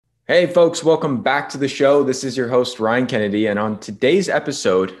Hey folks, welcome back to the show. This is your host, Ryan Kennedy. And on today's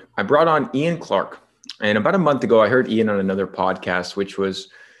episode, I brought on Ian Clark. And about a month ago, I heard Ian on another podcast, which was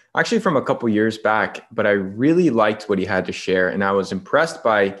actually from a couple years back, but I really liked what he had to share. And I was impressed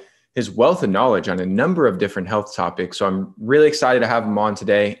by his wealth of knowledge on a number of different health topics. So I'm really excited to have him on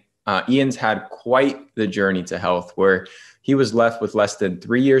today. Ian's had quite the journey to health, where he was left with less than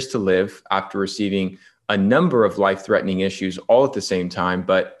 3 years to live after receiving a number of life-threatening issues all at the same time,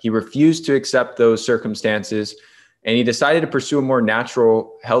 but he refused to accept those circumstances. And he decided to pursue a more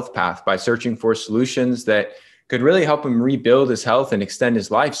natural health path by searching for solutions that could really help him rebuild his health and extend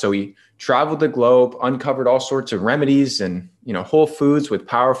his life. So he traveled the globe, uncovered all sorts of remedies and, whole foods with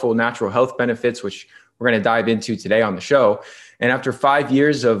powerful natural health benefits, which we're going to dive into today on the show. And after 5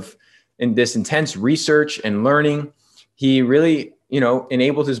 years of this intense research and learning, he really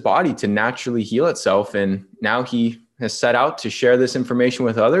enabled his body to naturally heal itself. And now he has set out to share this information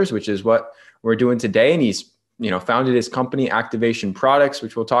with others, which is what we're doing today. And he's, founded his company, Activation Products,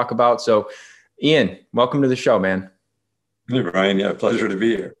 which we'll talk about. So Ian, welcome to the show, man. Hey, Brian. Yeah, pleasure to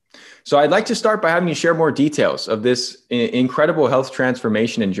be here. So I'd like to start by having you share more details of this incredible health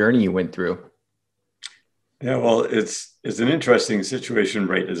transformation and journey you went through. Yeah, well, it's an interesting situation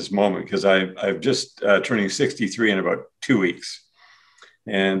right at this moment because I've just turning 63 in about 2 weeks.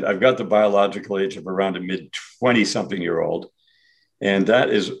 And I've got the biological age of around a mid-20-something-year-old. And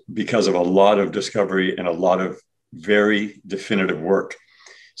that is because of a lot of discovery and a lot of very definitive work.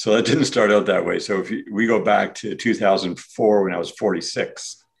 So that didn't start out that way. So we go back to 2004 when I was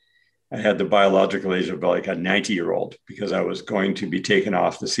 46, I had the biological age of like a 90-year-old because I was going to be taken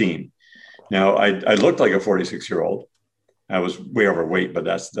off the scene. Now, I looked like a 46-year-old. I was way overweight, but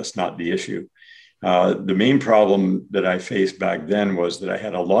that's not the issue. The main problem that I faced back then was that I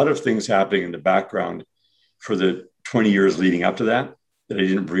had a lot of things happening in the background for the 20 years leading up to that I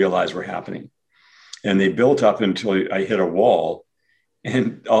didn't realize were happening. And they built up until I hit a wall.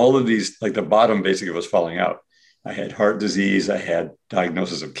 And all of these, like the bottom basically was falling out. I had heart disease. I had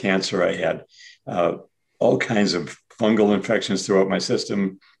diagnosis of cancer. I had all kinds of fungal infections throughout my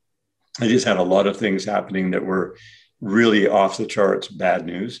system. I just had a lot of things happening that were really off the charts, bad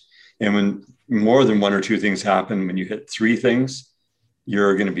news. And when more than one or two things happen, when you hit three things,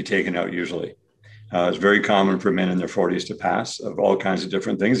 you're going to be taken out usually. It's very common for men in their 40s to pass of all kinds of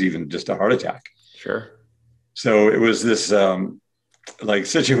different things, even just a heart attack. Sure. So it was this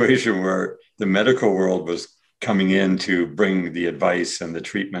situation where the medical world was coming in to bring the advice and the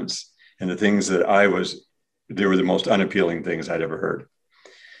treatments and the things that they were the most unappealing things I'd ever heard.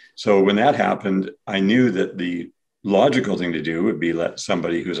 So when that happened, I knew that the logical thing to do would be let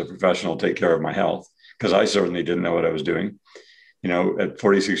somebody who's a professional take care of my health, because I certainly didn't know what I was doing, at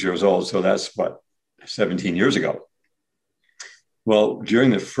 46 years old. So that's 17 years ago. Well,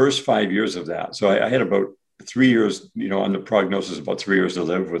 during the first 5 years of that, so I had about 3 years, on the prognosis, about 3 years to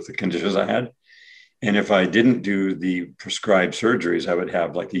live with the conditions I had. And if I didn't do the prescribed surgeries, I would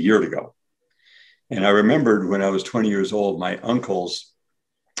have like a year to go. And I remembered when I was 20 years old, my uncles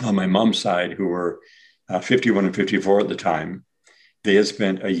on my mom's side, who were 51 and 54 at the time, they had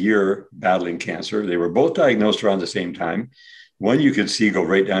spent a year battling cancer. They were both diagnosed around the same time. One you could see go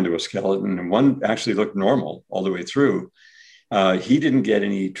right down to a skeleton, and one actually looked normal all the way through. He didn't get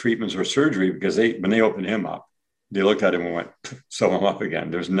any treatments or surgery because when they opened him up, they looked at him and went, sew him up again.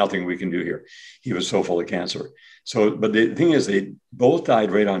 There's nothing we can do here. He was so full of cancer. So, but the thing is, they both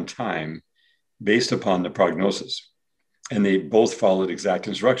died right on time based upon the prognosis. And they both followed exact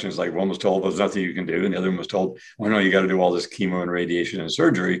instructions. Like one was told, there's nothing you can do. And the other one was told, well, no, you got to do all this chemo and radiation and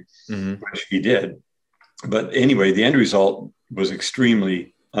surgery, which he did. But anyway, the end result was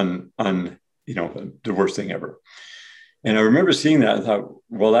extremely the worst thing ever. And I remember seeing that and thought,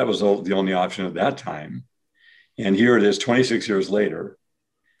 well, that was the only option at that time. And here it is 26 years later,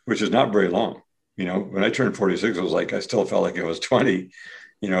 which is not very long. When I turned 46, it was like, I still felt like I was 20,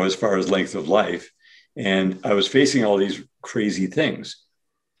 as far as length of life. And I was facing all these crazy things.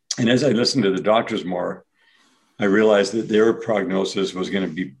 And as I listened to the doctors more, I realized that their prognosis was going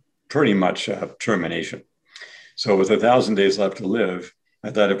to be pretty much termination. So with 1,000 days left to live,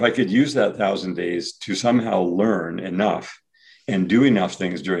 I thought if I could use that 1,000 days to somehow learn enough and do enough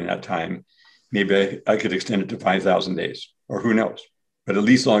things during that time, maybe I could extend it to 5,000 days, or who knows, but at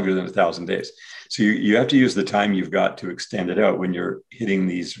least longer than 1,000 days. So you have to use the time you've got to extend it out when you're hitting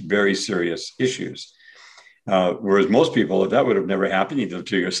these very serious issues. Whereas most people, if that would have never happened, you live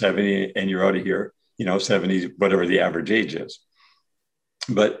till you're 70 and you're out of here, 70, whatever the average age is.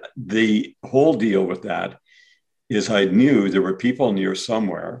 But the whole deal with that is I knew there were people near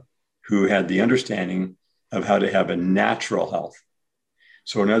somewhere who had the understanding of how to have a natural health.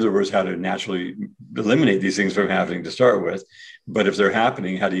 So in other words, how to naturally eliminate these things from happening to start with. But if they're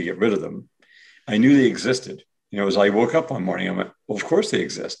happening, how do you get rid of them? I knew they existed. As I woke up one morning, I went, well, of course they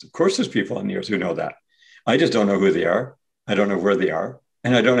exist. Of course there's people on the earth who know that. I just don't know who they are. I don't know where they are.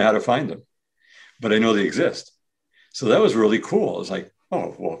 And I don't know how to find them. But I know they exist. So that was really cool. It's like,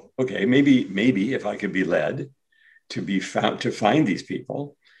 oh, well, okay, maybe if I could be led to be found, to find these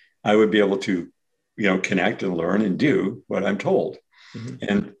people, I would be able to, connect and learn and do what I'm told. Mm-hmm.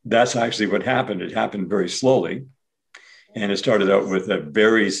 And that's actually what happened. It happened very slowly. And it started out with a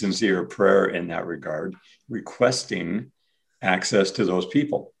very sincere prayer in that regard, requesting access to those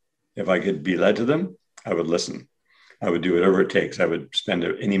people. If I could be led to them, I would listen. I would do whatever it takes. I would spend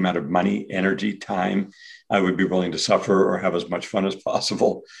any amount of money, energy, time. I would be willing to suffer or have as much fun as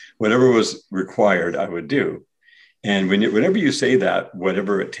possible. Whatever was required, I would do. And whenever you say that,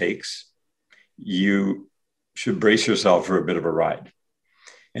 whatever it takes, you should brace yourself for a bit of a ride.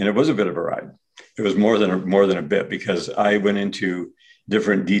 And it was a bit of a ride. It was more than a bit, because I went into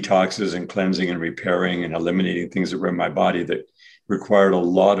different detoxes and cleansing and repairing and eliminating things that were in my body that required a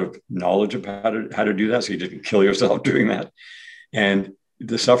lot of knowledge of how to do that, so you didn't kill yourself doing that. And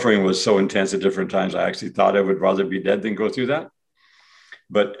the suffering was so intense at different times, I actually thought I would rather be dead than go through that.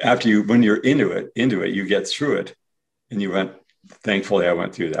 But when you're into it, you get through it. And you went, thankfully, I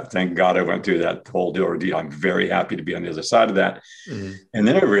went through that. Thank God I went through that whole ordeal. I'm very happy to be on the other side of that. Mm-hmm. And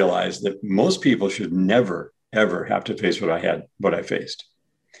then I realized that most people should never, ever have to face what I faced.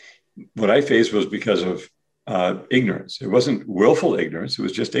 What I faced was because of ignorance. It wasn't willful ignorance. It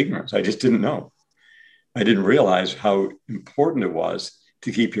was just ignorance. I just didn't know. I didn't realize how important it was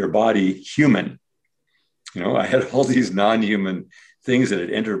to keep your body human. I had all these non-human things that had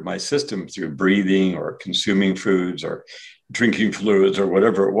entered my system through breathing or consuming foods or drinking fluids or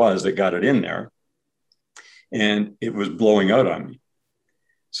whatever it was that got it in there. And it was blowing out on me.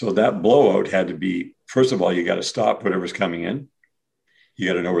 So that blowout had to be, first of all, you got to stop whatever's coming in. You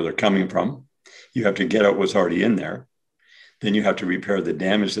got to know where they're coming from. You have to get out what's already in there. Then you have to repair the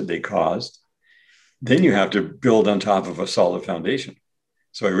damage that they caused. Then you have to build on top of a solid foundation.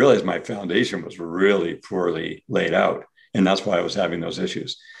 So I realized my foundation was really poorly laid out. And that's why I was having those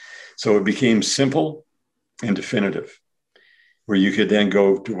issues. So it became simple and definitive, where you could then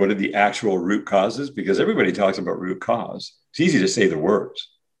go to what are the actual root causes, because everybody talks about root cause. It's easy to say the words.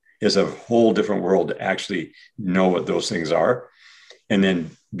 It's a whole different world to actually know what those things are and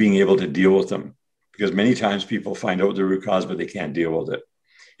then being able to deal with them. Because many times people find out the root cause, but they can't deal with it.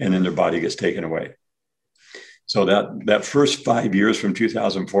 And then their body gets taken away. So that first 5 years from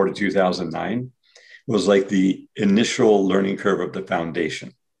 2004 to 2009 was like the initial learning curve of the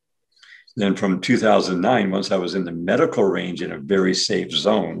foundation. Then from 2009, once I was in the medical range in a very safe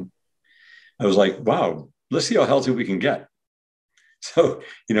zone, I was like, wow, let's see how healthy we can get. So,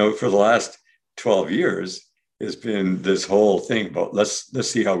 for the last 12 years, it's been this whole thing about let's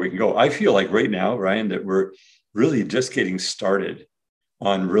see how we can go. I feel like right now, Ryan, that we're really just getting started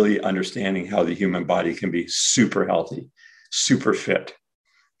on really understanding how the human body can be super healthy, super fit,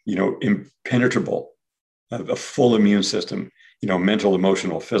 impenetrable, a full immune system, mental,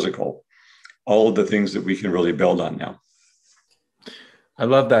 emotional, physical, all of the things that we can really build on now. I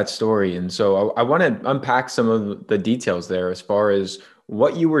love that story. And so I want to unpack some of the details there as far as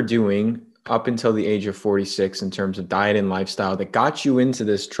what you were doing up until the age of 46 in terms of diet and lifestyle that got you into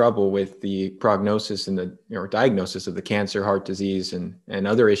this trouble with the prognosis and the diagnosis of the cancer, heart disease, and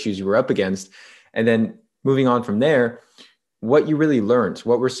other issues you were up against. And then moving on from there, what you really learned,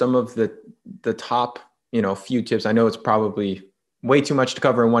 what were some of the top, few tips? I know it's probably way too much to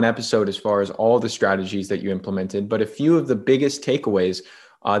cover in one episode as far as all the strategies that you implemented, but a few of the biggest takeaways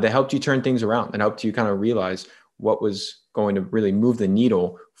that helped you turn things around and helped you kind of realize what was going to really move the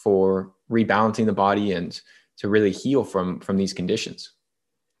needle for rebalancing the body and to really heal from these conditions.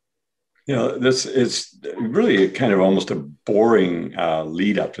 It's really kind of almost a boring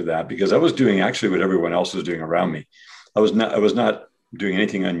lead up to that, because I was doing actually what everyone else was doing around me. I was not doing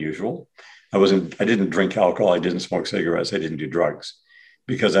anything unusual. I didn't drink alcohol. I didn't smoke cigarettes. I didn't do drugs,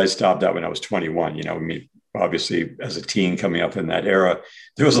 because I stopped that when I was 21. Obviously as a teen coming up in that era,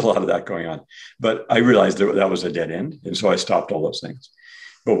 there was a lot of that going on, but I realized that was a dead end. And so I stopped all those things.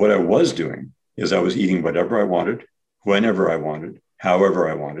 But what I was doing is I was eating whatever I wanted, whenever I wanted, however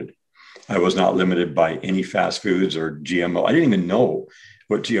I wanted. I was not limited by any fast foods or GMO. I didn't even know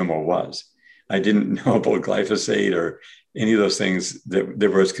what GMO was. I didn't know about glyphosate or any of those things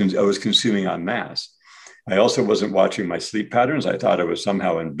that I was consuming en masse. I also wasn't watching my sleep patterns. I thought I was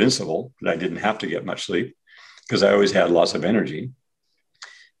somehow invincible, that I didn't have to get much sleep because I always had lots of energy.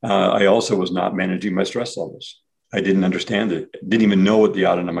 I also was not managing my stress levels. I didn't understand it. Didn't even know what the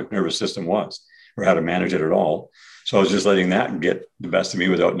autonomic nervous system was or how to manage it at all. So I was just letting that get the best of me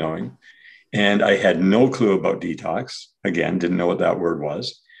without knowing. And I had no clue about detox. Again, didn't know what that word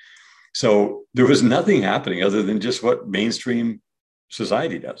was. So there was nothing happening other than just what mainstream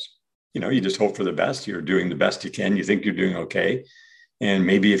society does. You just hope for the best. You're doing the best you can. You think you're doing okay. And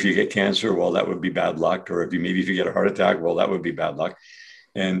maybe if you get cancer, well, that would be bad luck. Or if you get a heart attack, well, that would be bad luck.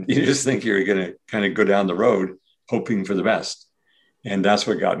 And you just think you're going to kind of go down the road hoping for the best. And that's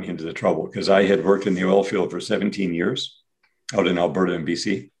what got me into the trouble, because I had worked in the oil field for 17 years out in Alberta and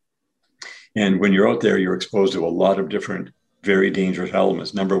BC. And when you're out there, you're exposed to a lot of different, very dangerous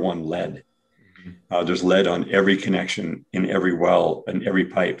elements. Number one, lead. There's lead on every connection, in every well, and every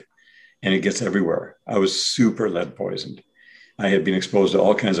pipe, and it gets everywhere. I was super lead poisoned. I had been exposed to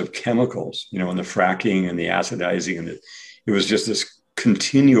all kinds of chemicals, and the fracking and the acidizing, and it was just this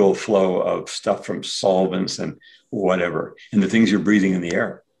continual flow of stuff from solvents and whatever, and the things you're breathing in the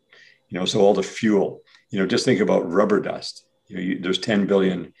air. So all the fuel. Just think about rubber dust. There's 10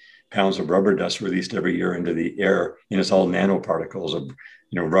 billion pounds of rubber dust released every year into the air, and it's all nanoparticles of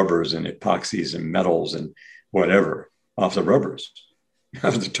rubbers and epoxies and metals and whatever off the rubbers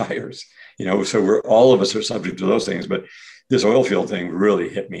of the tires. So all of us are subject to those things. But this oil field thing really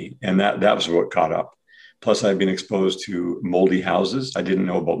hit me, and that was what caught up. Plus, I've been exposed to moldy houses. I didn't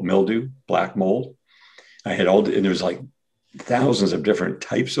know about mildew, black mold. I had and there's like thousands of different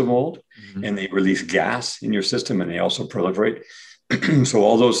types of mold, and they release gas in your system, and they also proliferate. So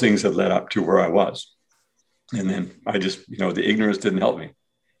all those things have led up to where I was. And then I just, the ignorance didn't help me.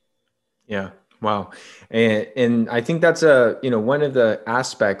 Yeah. Wow. And I think that's one of the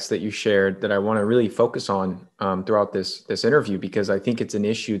aspects that you shared that I want to really focus on throughout this interview, because I think it's an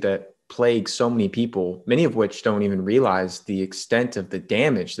issue that plagues so many people, many of which don't even realize the extent of the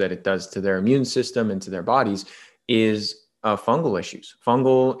damage that it does to their immune system and to their bodies, is fungal issues,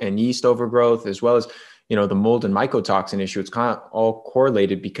 fungal and yeast overgrowth, as well as, the mold and mycotoxin issue. It's kind of all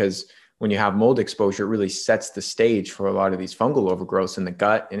correlated, because when you have mold exposure, it really sets the stage for a lot of these fungal overgrowths in the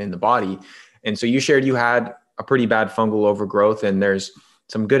gut and in the body. And so you shared you had a pretty bad fungal overgrowth, and there's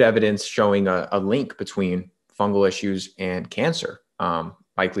some good evidence showing a link between fungal issues and cancer,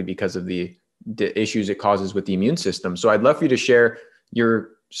 likely because of the issues it causes with the immune system. So I'd love for you to share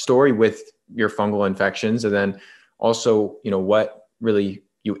your story with your fungal infections, and then also, what really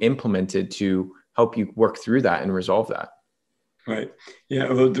you implemented to help you work through that and resolve that. Right. Yeah.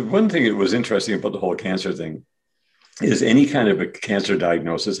 Well, the one thing that was interesting about the whole cancer thing is any kind of a cancer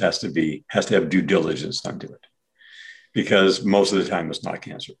diagnosis has to have due diligence done to it, because most of the time it's not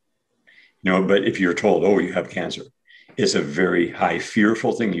cancer. But if you're told, oh, you have cancer, it's a very high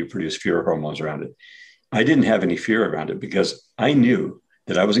fearful thing. You produce fear hormones around it. I didn't have any fear around it, because I knew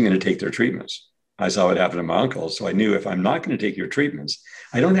that I wasn't going to take their treatments. I saw it happen to my uncle. So I knew, if I'm not going to take your treatments,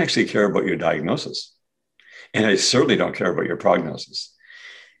 I don't actually care about your diagnosis. And I certainly don't care about your prognosis.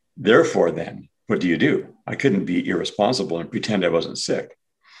 Therefore, then, what do? I couldn't be irresponsible and pretend I wasn't sick.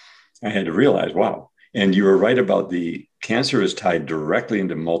 I had to realize, wow. And you were right about the cancer is tied directly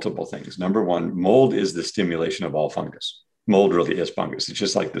into multiple things. Number one, mold is the stimulation of all fungus. Mold really is fungus. It's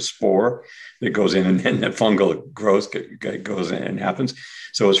just like the spore that goes in, and then that fungal growth goes in and happens.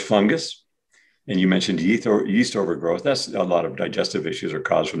 So it's fungus. And you mentioned yeast overgrowth. That's a lot of digestive issues are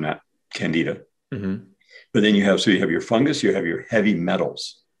caused from that candida. Mm-hmm. But then you have your fungus, you have your heavy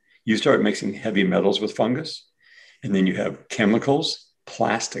metals. You start mixing heavy metals with fungus, and then you have chemicals,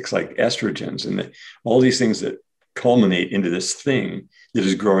 plastics like estrogens, and all these things that culminate into this thing that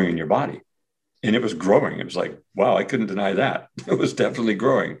is growing in your body. And it was growing. It was like, wow, I couldn't deny that. It was definitely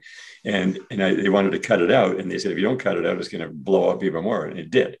growing. And they wanted to cut it out. And they said, if you don't cut it out, it's going to blow up even more. And it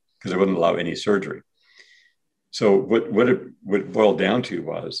did, because it wouldn't allow any surgery. So what it boiled down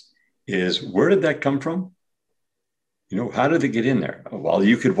to is where did that come from? How did it get in there? Well,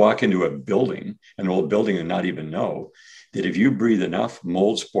 you could walk into an old building, and not even know that if you breathe enough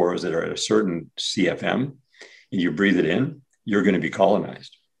mold spores that are at a certain CFM and you breathe it in, you're going to be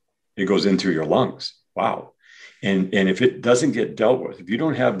colonized. It goes in through your lungs. Wow. And if it doesn't get dealt with, if you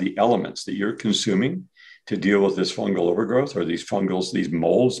don't have the elements that you're consuming to deal with this fungal overgrowth or these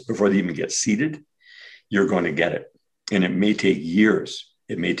molds before they even get seeded, you're going to get it. And it may take years.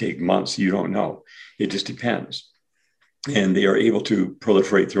 It may take months. You don't know. It just depends. And they are able to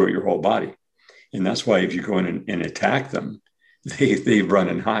proliferate throughout your whole body. And that's why if you go in and attack them, they run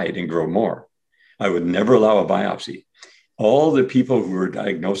and hide and grow more. I would never allow a biopsy. All the people who were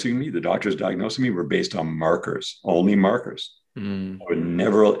diagnosing me, the doctors diagnosing me, were based on markers, only markers. I would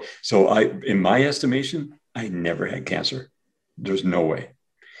never. So in my estimation, I never had cancer. There's no way.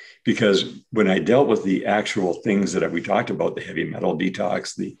 because when I dealt with the actual things that we talked about, the heavy metal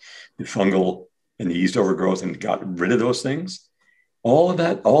detox, the fungal and the yeast overgrowth, and got rid of those things, all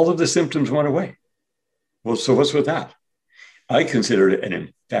of the symptoms went away. Well, so what's with that? I consider it an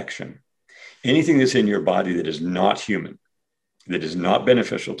infection. Anything that's in your body that is not human, that is not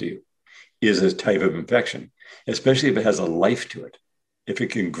beneficial to you, is a type of infection, especially if it has a life to it. If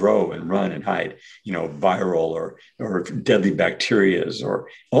it can grow and run and hide, viral or deadly bacterias, or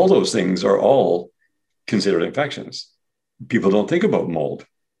all those things are all considered infections. People don't think about mold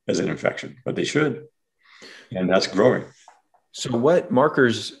as an infection, but they should. And that's growing. So what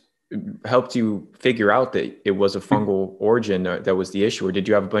markers helped you figure out that it was a fungal origin that was the issue? Or did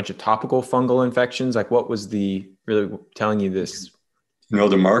you have a bunch of topical fungal infections? Like, what was really telling you this?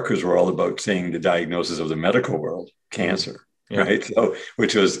 The markers were all about saying the diagnosis of the medical world, cancer, right? So,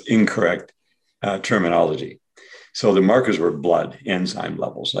 which was incorrect terminology. So the markers were blood, enzyme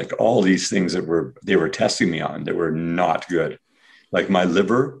levels, like all these things that they were testing me on that were not good. Like my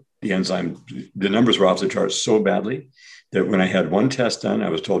liver, the enzyme, the numbers were off the charts so badly that when I had one test done, I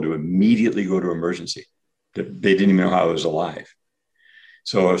was told to immediately go to emergency. They didn't even know how I was alive.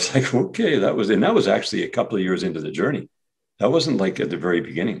 So I was like, okay, that was actually a couple of years into the journey. That wasn't like at the very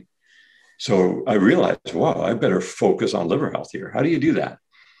beginning. So I realized, wow, I better focus on liver health here. How do you do that?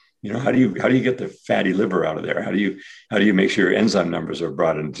 How do you get the fatty liver out of there? How do you make sure your enzyme numbers are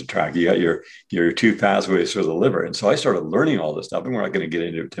brought into track? You got your two pathways for the liver. And so I started learning all this stuff, and we're not going to get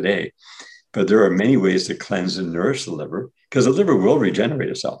into it today, but there are many ways to cleanse and nourish the liver, because the liver will regenerate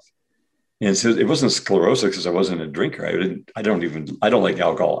itself. And so it wasn't sclerosis because I wasn't a drinker. I don't like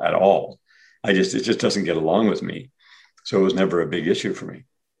alcohol at all. It just doesn't get along with me. So it was never a big issue for me.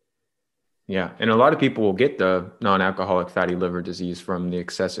 Yeah. And a lot of people will get the non-alcoholic fatty liver disease from the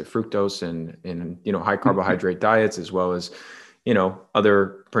excessive fructose and high carbohydrate diets, as well as,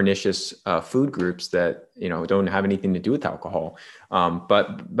 other pernicious food groups that, don't have anything to do with alcohol.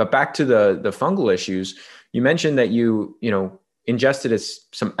 But back to the fungal issues, you mentioned that you ingested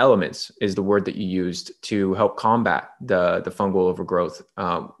some elements is the word that you used to help combat the fungal overgrowth.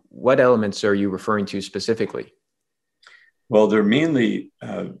 What elements are you referring to specifically? Well, they're mainly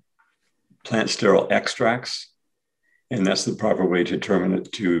plant sterol extracts, and that's the proper way to term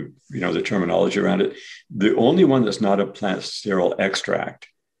it, the terminology around it. The only one that's not a plant sterol extract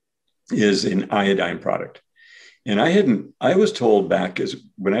is an iodine product. And I was told back as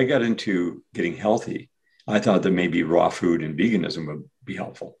when I got into getting healthy, I thought that maybe raw food and veganism would be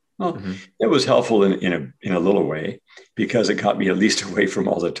helpful. Well, It was helpful in a little way, because it got me at least away from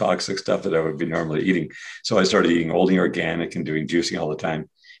all the toxic stuff that I would be normally eating. So I started eating only organic and doing juicing all the time.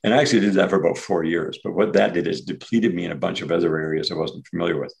 And I actually did that for about 4 years. But what that did is depleted me in a bunch of other areas I wasn't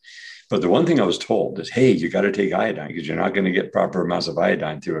familiar with. But the one thing I was told is, hey, you got to take iodine, because you're not going to get proper amounts of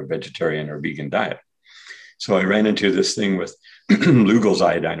iodine through a vegetarian or vegan diet. So I ran into this thing with Lugol's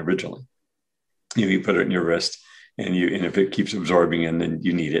iodine originally. You put it in your wrist, and if it keeps absorbing in, then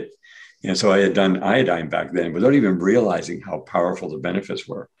you need it. And so I had done iodine back then without even realizing how powerful the benefits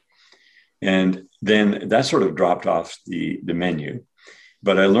were. And then that sort of dropped off the menu.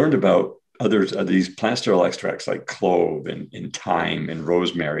 But I learned about others of these plant sterol extracts like clove and thyme and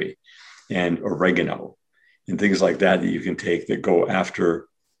rosemary and oregano and things like that you can take that go after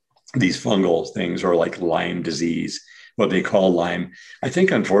these fungal things, or like Lyme disease, what they call Lyme. I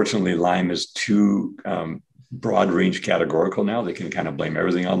think, unfortunately, Lyme is too broad range categorical now. They can kind of blame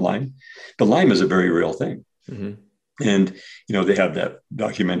everything on Lyme. But Lyme is a very real thing. Mm-hmm. And, they have that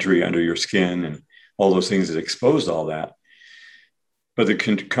documentary Under Your Skin and all those things that exposed all that. But the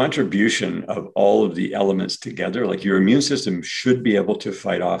contribution of all of the elements together, like your immune system should be able to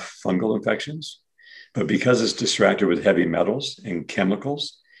fight off fungal infections, but because it's distracted with heavy metals and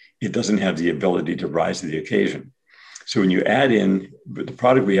chemicals, it doesn't have the ability to rise to the occasion. So when you add in, the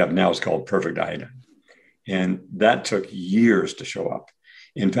product we have now is called Perfect Iodine. And that took years to show up.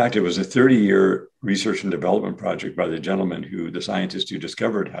 In fact, it was a 30-year research and development project by the scientist who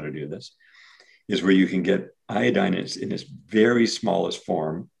discovered how to do this, is where you can get iodine in its very smallest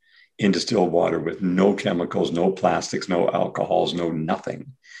form in distilled water with no chemicals, no plastics, no alcohols, no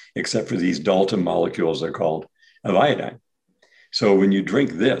nothing, except for these Dalton molecules, they're called, of iodine. So when you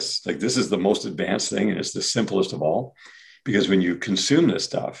drink this, like, this is the most advanced thing, and it's the simplest of all, because when you consume this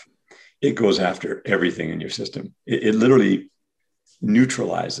stuff, it goes after everything in your system. It literally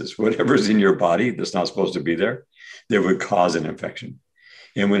neutralizes whatever's in your body that's not supposed to be there that would cause an infection.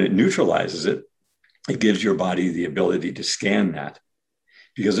 And when it neutralizes it, it gives your body the ability to scan that.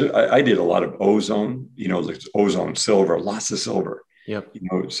 Because I did a lot of ozone, like ozone, silver, lots of silver. Yep.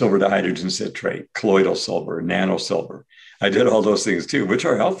 Silver dihydrogen citrate, colloidal silver, nano silver. I did all those things too, which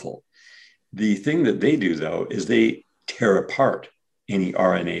are helpful. The thing that they do, though, is they tear apart any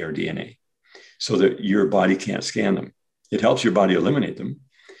RNA or DNA so that your body can't scan them. It helps your body eliminate them.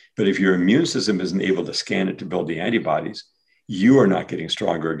 But if your immune system isn't able to scan it to build the antibodies, you are not getting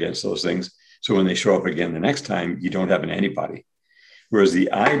stronger against those things. So when they show up again the next time, you don't have an antibody. Whereas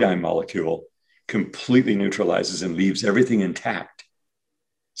the iodine molecule completely neutralizes and leaves everything intact.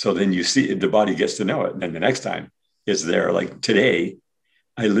 So then you see the body gets to know it. And then the next time it's there. Like today,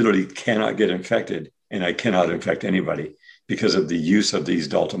 I literally cannot get infected and I cannot infect anybody because of the use of these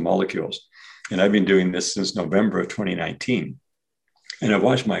Delta molecules. And I've been doing this since November of 2019. And I've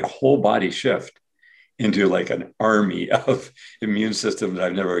watched my whole body shift into like an army of immune systems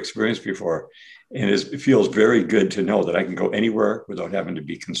I've never experienced before. And it feels very good to know that I can go anywhere without having to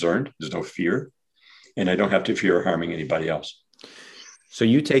be concerned. There's no fear. And I don't have to fear harming anybody else. So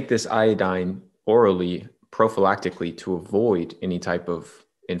you take this iodine orally, prophylactically, to avoid any type of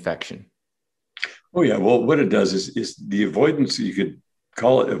infection. Oh, yeah. Well, what it does is the avoidance, you could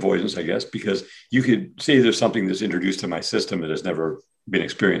call it avoidance, I guess, because you could say there's something that's introduced to my system that has never been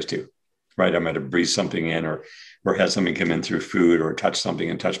experienced to, right? I might have breathed something in or had something come in through food or touch something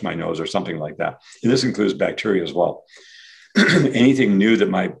and touch my nose or something like that. And this includes bacteria as well. Anything new that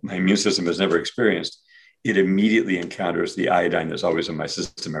my immune system has never experienced, it immediately encounters the iodine that's always in my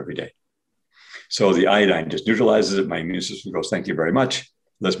system every day. So the iodine just neutralizes it. My immune system goes, thank you very much.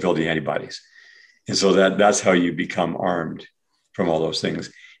 Let's build the antibodies. And so that's how you become armed from all those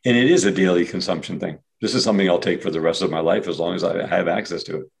things. And it is a daily consumption thing. This is something I'll take for the rest of my life as long as I have access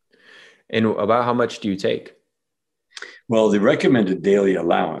to it. And about how much do you take? Well, the recommended daily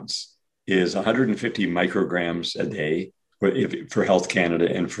allowance is 150 micrograms a day for Health Canada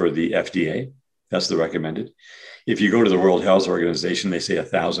and for the FDA. That's the recommended. If you go to the World Health Organization, they say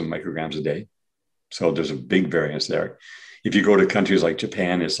 1,000 micrograms a day. So there's a big variance there. If you go to countries like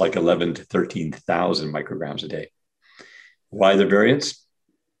Japan, it's like 11 to 13,000 micrograms a day. Why the variance?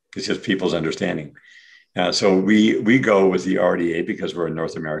 It's just people's understanding. So we go with the RDA because we're in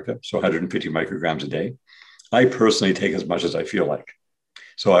North America, so 150 micrograms a day. I personally take as much as I feel like.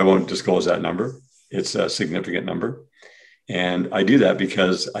 So I won't disclose that number. It's a significant number. And I do that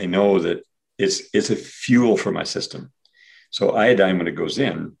because I know that it's a fuel for my system. So iodine, when it goes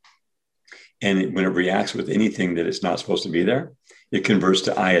in, and when it reacts with anything that it's not supposed to be there, it converts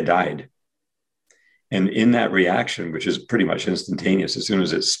to iodide. And in that reaction, which is pretty much instantaneous, as soon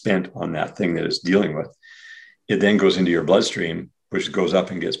as it's spent on that thing that it's dealing with, it then goes into your bloodstream, which goes up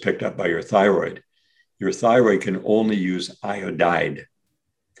and gets picked up by your thyroid. Your thyroid can only use iodide.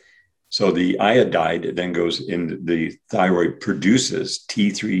 So the iodide then goes in, the thyroid produces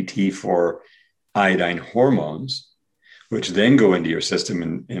T3, T4 iodine hormones, which then go into your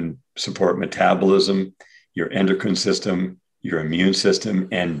system and support metabolism, your endocrine system, your immune system,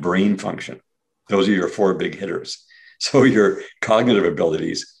 and brain function. Those are your four big hitters. So your cognitive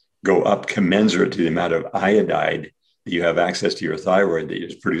abilities go up commensurate to the amount of iodide that you have access to your thyroid that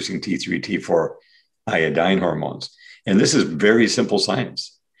is producing T3, T4 iodine hormones. And this is very simple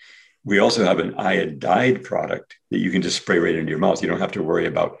science. We also have an iodide product that you can just spray right into your mouth. You don't have to worry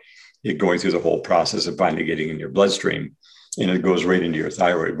about it going through the whole process of finally getting in your bloodstream. And it goes right into your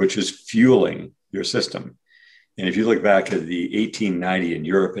thyroid, which is fueling your system. And if you look back at the 1890 in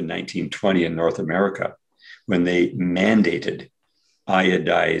Europe and 1920 in North America, when they mandated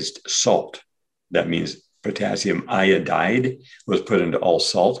iodized salt, that means potassium iodide was put into all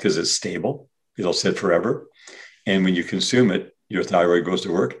salt because it's stable. It'll sit forever. And when you consume it, your thyroid goes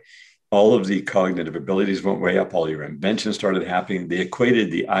to work. All of the cognitive abilities went way up. All your inventions started happening. They equated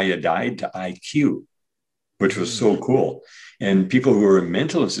the iodide to IQ, which was so cool. And people who were in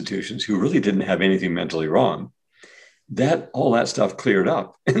mental institutions who really didn't have anything mentally wrong, all that stuff cleared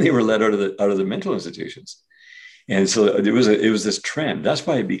up and they were let out of the mental institutions. And so it was this trend. That's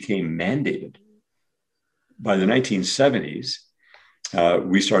why it became mandated. By the 1970s,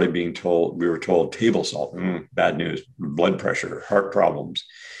 we were told table salt, bad news, blood pressure, heart problems.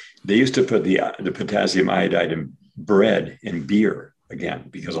 They used to put the potassium iodide in bread and beer again,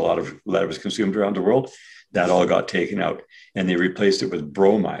 because a lot of lead was consumed around the world. That all got taken out and they replaced it with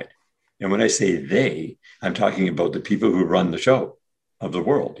bromide. And when I say they, I'm talking about the people who run the show of the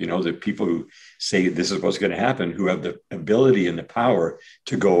world, the people who say this is what's going to happen, who have the ability and the power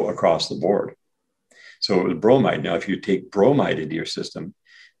to go across the board. So it was bromide. Now, if you take bromide into your system,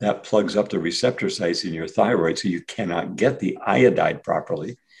 that plugs up the receptor sites in your thyroid so you cannot get the iodide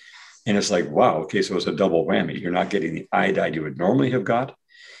properly. And it's like, wow, okay, so it's a double whammy. You're not getting the iodide you would normally have got.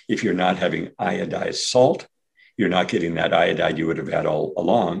 If you're not having iodized salt, you're not getting that iodide you would have had all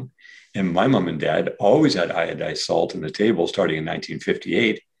along. And my mom and dad always had iodized salt in the table starting in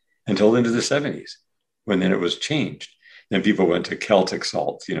 1958 until into the 70s, when then it was changed. Then people went to Celtic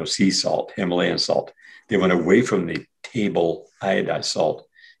salt, sea salt, Himalayan salt. They went away from the table iodized salt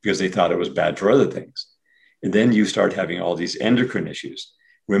because they thought it was bad for other things. And then you start having all these endocrine issues.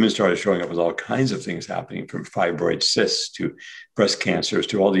 Women started showing up with all kinds of things happening, from fibroid cysts to breast cancers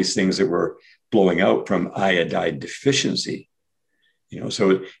to all these things that were blowing out from iodide deficiency.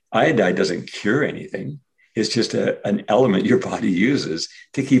 So iodide doesn't cure anything. It's just an element your body uses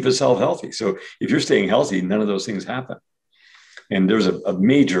to keep itself healthy. So if you're staying healthy, none of those things happen. And there's a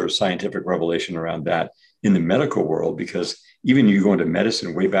major scientific revelation around that in the medical world, because even you go into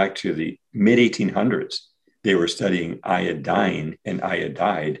medicine way back to the mid 1800s, they were studying iodine and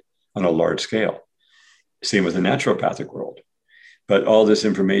iodide on a large scale. Same with the naturopathic world. But all this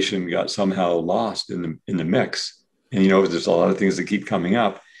information got somehow lost in the mix. And, there's a lot of things that keep coming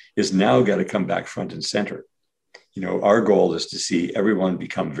up. Is now got to come back front and center. Our goal is to see everyone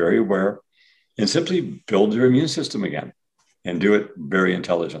become very aware and simply build their immune system again and do it very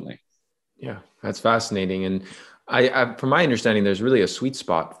intelligently. Yeah, that's fascinating. And I from my understanding, there's really a sweet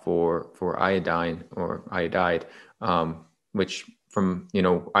spot for iodine or iodide, which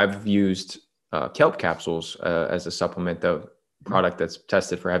I've used kelp capsules as a supplement, the product that's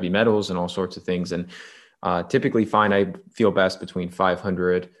tested for heavy metals and all sorts of things. And typically I feel best between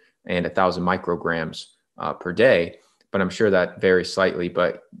 500 and 1,000 micrograms per day, but I'm sure that varies slightly.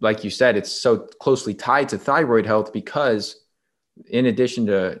 But like you said, it's so closely tied to thyroid health because in addition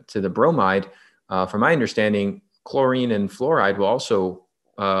to the bromide, from my understanding, chlorine and fluoride will also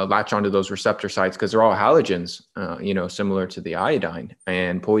latch onto those receptor sites because they're all halogens, similar to the iodine,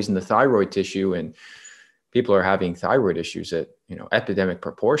 and poison the thyroid tissue. And people are having thyroid issues at, epidemic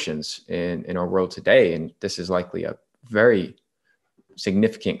proportions in our world today. And this is likely a very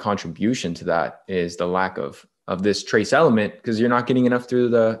significant contribution to that, is the lack of this trace element, because you're not getting enough through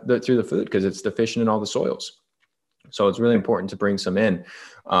the food because it's deficient in all the soils. So it's really important to bring some in.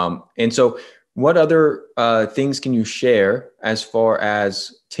 And so what other things can you share as far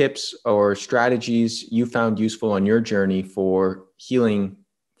as tips or strategies you found useful on your journey for healing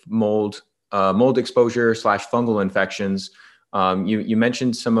mold exposure / fungal infections? You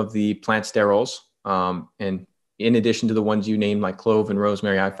mentioned some of the plant sterols, and in addition to the ones you named, like clove and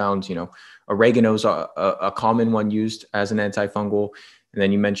rosemary, I found, oregano's a common one used as an antifungal. And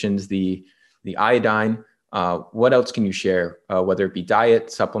then you mentioned the iodine. What else can you share, whether it be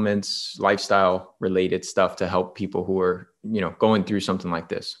diet, supplements, lifestyle related stuff to help people who are, going through something like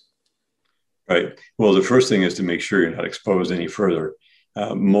this? Right. Well, the first thing is to make sure you're not exposed any further.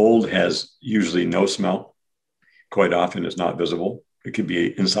 Mold has usually no smell. Quite often it's not visible. It could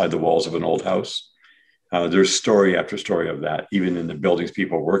be inside the walls of an old house. There's story after story of that, even in the buildings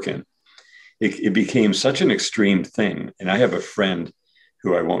people work in. It became such an extreme thing. And I have a friend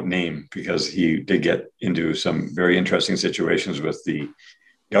who I won't name because he did get into some very interesting situations with the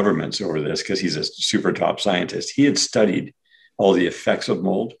governments over this, because he's a super top scientist. He had studied all the effects of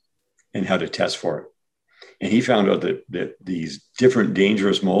mold and how to test for it. And he found out that these different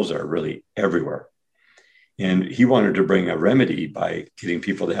dangerous molds are really everywhere. And he wanted to bring a remedy by getting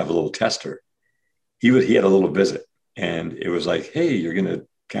people to have a little tester. He had a little visit, and it was like, hey, you're going to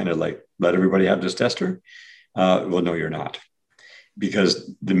kind of like let everybody have this tester? Well, no, you're not.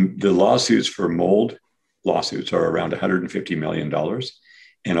 Because the lawsuits for mold lawsuits are around $150 million.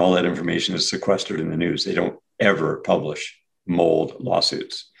 And all that information is sequestered in the news. They don't ever publish mold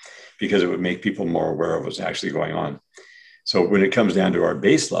lawsuits because it would make people more aware of what's actually going on. So when it comes down to our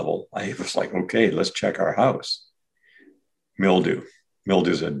base level, I was like, okay, let's check our house. Mildew.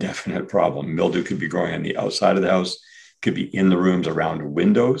 Mildew is a definite problem. Mildew could be growing on the outside of the house, could be in the rooms around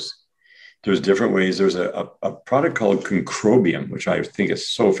windows. There's different ways. There's a product called concrobium, which I think is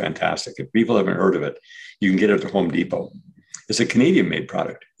so fantastic. If people haven't heard of it, you can get it at Home Depot. It's a Canadian-made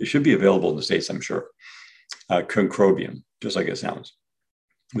product. It should be available in the States, I'm sure. Concrobium, just like it sounds,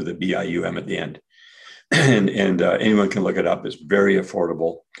 with a BIUM at the end. And anyone can look it up. It's very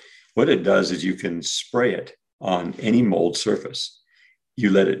affordable. What it does is you can spray it on any mold surface.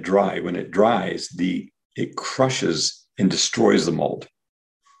 You let it dry. When it dries, it crushes and destroys the mold.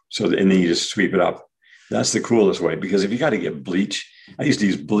 And then you just sweep it up. That's the coolest way, because if you got to get bleach, I used to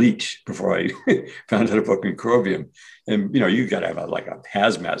use bleach before I found out about concrobium. And, you got to have a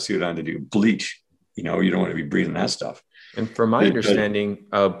hazmat suit on to do bleach. You don't want to be breathing that stuff. And from my understanding,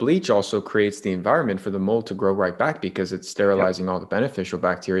 bleach also creates the environment for the mold to grow right back because it's sterilizing all the beneficial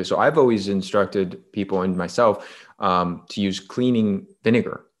bacteria. So I've always instructed people and myself to use cleaning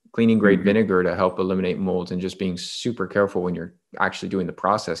vinegar cleaning grade Mhm. vinegar to help eliminate molds, and just being super careful when you're actually doing the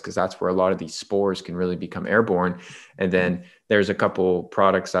process, because that's where a lot of these spores can really become airborne. And then there's a couple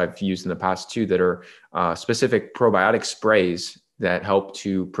products I've used in the past too that are specific probiotic sprays that help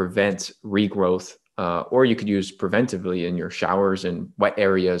to prevent regrowth, or you could use preventively in your showers and wet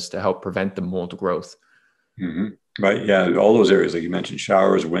areas to help prevent the mold growth. Mhm. Right. Yeah. All those areas, like you mentioned,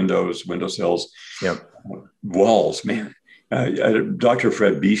 showers, windows, windowsills, Yep. walls, man. Dr.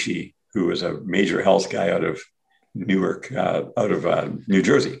 Fred Bishi, who was a major health guy out of Newark, out of New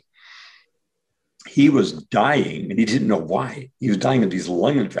Jersey, he was dying and he didn't know why. He was dying of these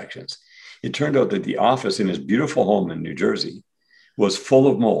lung infections. It turned out that the office in his beautiful home in New Jersey was full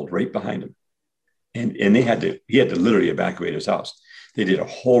of mold right behind him. And he had to literally evacuate his house. They did a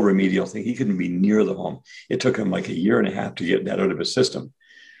whole remedial thing. He couldn't be near the home. It took him like a year and a half to get that out of his system.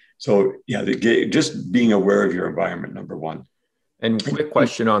 So yeah, just being aware of your environment, number one. And quick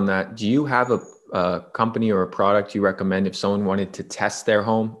question on that. Do you have a company or a product you recommend if someone wanted to test their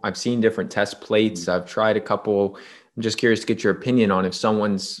home? I've seen different test plates. I've tried a couple. I'm just curious to get your opinion on if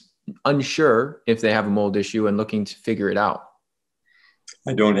someone's unsure if they have a mold issue and looking to figure it out.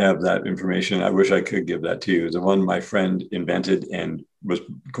 I don't have that information. I wish I could give that to you. The one my friend invented and was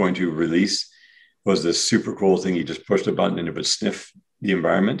going to release was this super cool thing. You just pushed a button and it would sniff the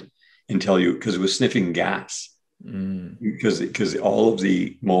environment and tell you, because it was sniffing gas, Mm, because all of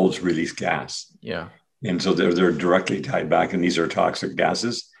the molds release gas. yeah. And so they're directly tied back, and these are toxic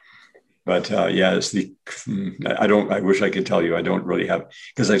gases. But yeah, I wish I could tell you. I don't really have,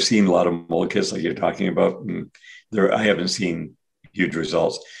 because I've seen a lot of mold kits like you're talking about. I haven't seen huge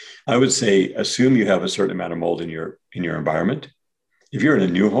results. I would say assume you have a certain amount of mold in your environment. If you're in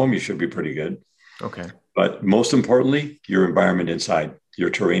a new home, you should be pretty good. Okay. But most importantly, your environment inside,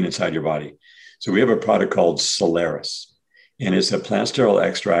 your terrain inside your body. So we have a product called Solaris, and it's a plant sterile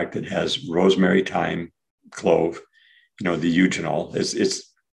extract that has rosemary, thyme, clove, the eugenol.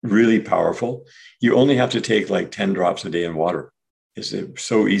 It's really powerful. You only have to take like 10 drops a day in water. It's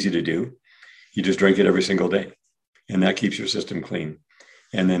so easy to do. You just drink it every single day, and that keeps your system clean.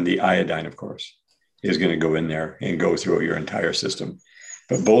 And then the iodine, of course, is going to go in there and go through your entire system.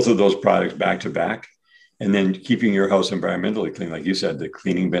 But both of those products back to back, and then keeping your house environmentally clean, like you said, the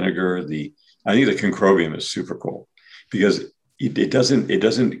cleaning vinegar, I think the concrobium is super cool because it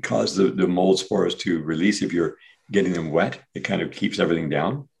doesn't cause the mold spores to release if you're getting them wet. It kind of keeps everything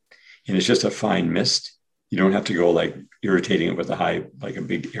down, and it's just a fine mist. You don't have to go like irritating it with like a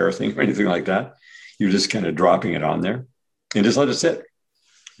big air thing or anything like that. You're just kind of dropping it on there and just let it sit,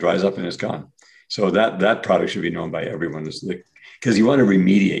 dries up, and it's gone. So that product should be known by everyone, because you want to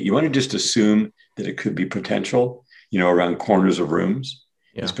remediate. You want to just assume that it could be potential, around corners of rooms,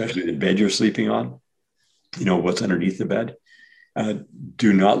 Yeah. especially the bed you're sleeping on, what's underneath the bed.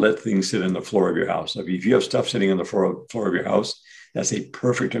 Do not let things sit on the floor of your house. If you have stuff sitting on the floor of your house, that's a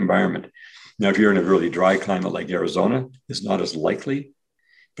perfect environment. Now, if you're in a really dry climate like Arizona, it's not as likely.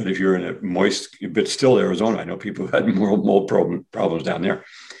 But if you're in a moist, but still Arizona, I know people who had more mold problems down there.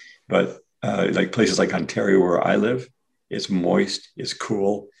 But like places like Ontario, where I live, it's moist, it's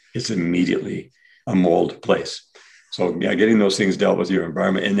cool, it's immediately a mold place. So yeah, getting those things dealt with your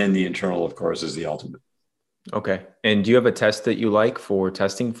environment, and then the internal, of course, is the ultimate. Okay. And do you have a test that you like for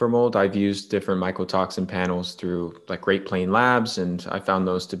testing for mold? I've used different mycotoxin panels through like Great Plain Labs, and I found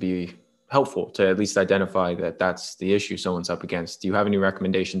those to be helpful to at least identify that that's the issue someone's up against. Do you have any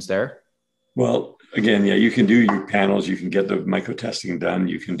recommendations there? Well, again, yeah, you can do your panels, you can get the micro testing done,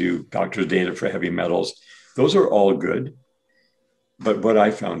 you can do doctor's data for heavy metals. Those are all good. But what I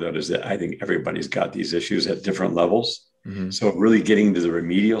found out is that I think everybody's got these issues at different levels. Mm-hmm. So really getting to the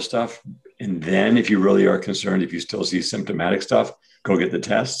remedial stuff. And then if you really are concerned, if you still see symptomatic stuff, go get the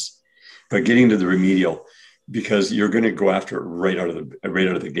tests. But getting to the remedial, because you're going to go after it right out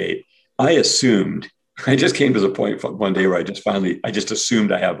of the gate. I just came to the point one day where I just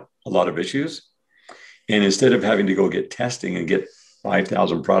assumed I have a lot of issues. And instead of having to go get testing and get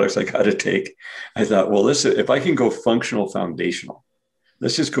 5,000 products I got to take, I thought, well, listen, if I can go functional foundational,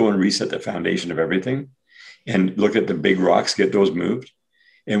 let's just go and reset the foundation of everything and look at the big rocks, get those moved.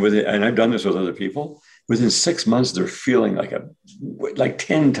 And I've done this with other people. Within 6 months, they're feeling like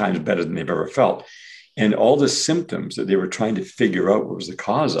 10 times better than they've ever felt. And all the symptoms that they were trying to figure out what was the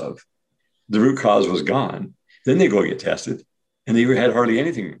cause of, the root cause was gone. Then they go get tested, and they had hardly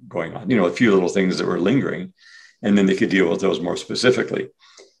anything going on, a few little things that were lingering, and then they could deal with those more specifically.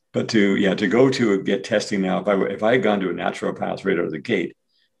 But to go to get testing now, if I had gone to a naturopath right out of the gate,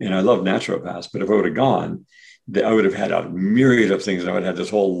 and I love naturopaths, but if I would have gone, I would have had a myriad of things, and I would have had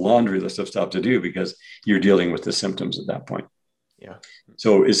this whole laundry list of stuff to do because you're dealing with the symptoms at that point. Yeah.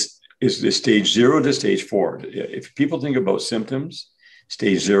 So it's stage 0 to stage 4. If people think about symptoms,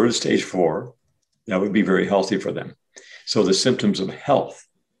 stage 0 to stage 4, that would be very healthy for them. So the symptoms of health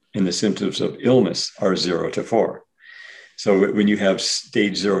and the symptoms of illness are 0 to 4. So when you have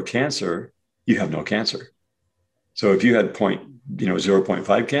stage 0 cancer, you have no cancer. So if you had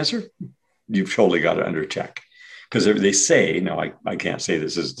 0.5 cancer, you've totally got it under check. Because they say, no, I can't say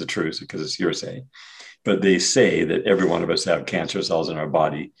this is the truth because it's hearsay, but they say that every one of us have cancer cells in our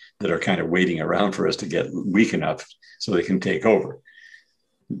body that are kind of waiting around for us to get weak enough so they can take over.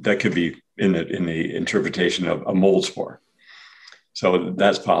 That could be in the interpretation of a mold spore. So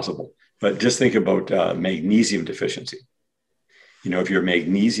that's possible. But just think about magnesium deficiency. If you're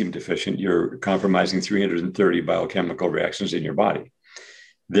magnesium deficient, you're compromising 330 biochemical reactions in your body.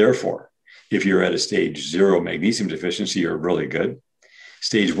 Therefore, if you're at a stage 0 magnesium deficiency, you're really good.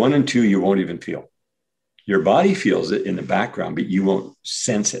 Stage 1 and 2, you won't even feel. Your body feels it in the background, but you won't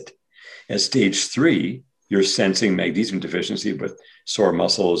sense it. At stage 3, you're sensing magnesium deficiency with sore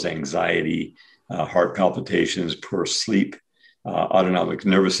muscles, anxiety, heart palpitations, poor sleep, autonomic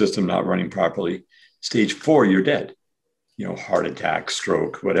nervous system not running properly. Stage 4, you're dead. Heart attack,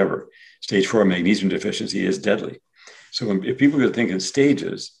 stroke, whatever. Stage 4 magnesium deficiency is deadly. So if people are thinking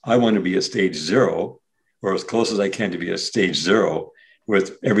stages, I want to be at stage 0 or as close as I can to be at stage 0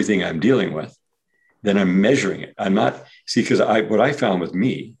 with everything I'm dealing with. Then I'm measuring it. I'm not, because what I found with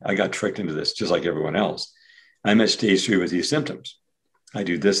me, I got tricked into this just like everyone else. I'm at stage 3 with these symptoms. I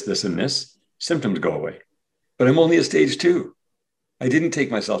do this, this, and this. Symptoms go away. But I'm only at stage 2. I didn't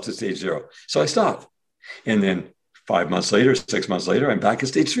take myself to stage 0. So I stopped. And then 5 months later, 6 months later, I'm back at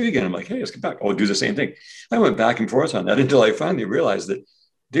stage 3 again. I'm like, hey, let's get back. I'll do the same thing. I went back and forth on that until I finally realized that,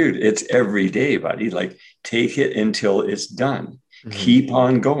 dude, it's every day, buddy. Like, take it until it's done. Mm-hmm. Keep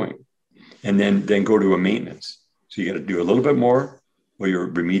on going. And then go to a maintenance. So you got to do a little bit more while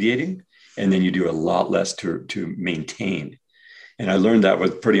you're remediating, and then you do a lot less to maintain. And I learned that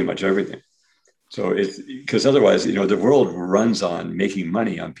with pretty much everything. So it's because otherwise, the world runs on making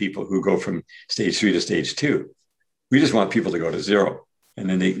money on people who go from stage 3 to stage 2. We just want people to go to 0. And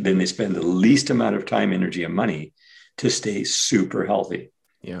then they spend the least amount of time, energy, and money to stay super healthy.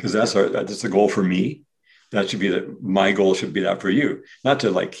 Yeah. Because that's the goal for me. That should be my goal should be that for you, not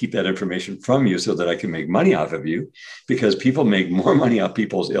to keep that information from you so that I can make money off of you, because people make more money off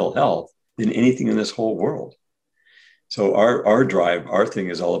people's ill health than anything in this whole world. So our drive, our thing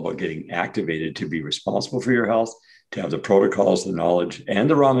is all about getting activated to be responsible for your health, to have the protocols, the knowledge, and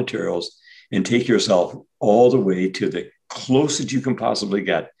the raw materials, and take yourself all the way to the closest you can possibly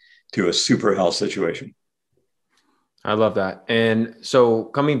get to a super health situation. I love that. And so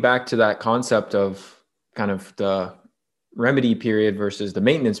coming back to that concept of kind of the remedy period versus the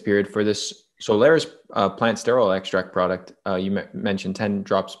maintenance period for this Solaris plant sterol extract product, you mentioned 10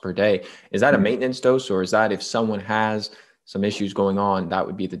 drops per day. Is that a maintenance dose, or is that if someone has some issues going on, that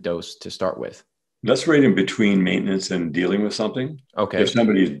would be the dose to start with? That's right in between maintenance and dealing with something. Okay. If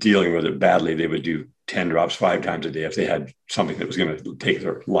somebody's dealing with it badly, they would do 10 drops 5 times a day. If they had something that was going to take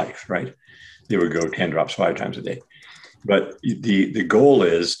their life, right? They would go 10 drops 5 times a day. But the goal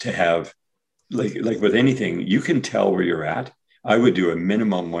is to have, like with anything, you can tell where you're at. I would do a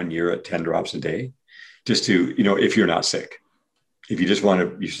minimum 1 year at 10 drops a day, just to, if you're not sick. If you just want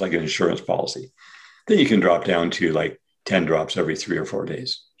to use like an insurance policy, then you can drop down to 10 drops every 3 or 4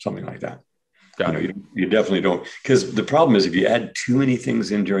 days, something like that. You definitely don't, because the problem is if you add too many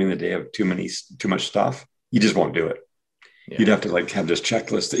things in during the day of too much stuff, you just won't do it. Yeah. You'd have to have this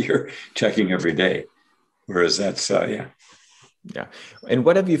checklist that you're checking every day. Whereas that's, yeah. Yeah. And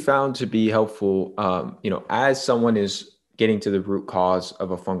what have you found to be helpful, as someone is getting to the root cause of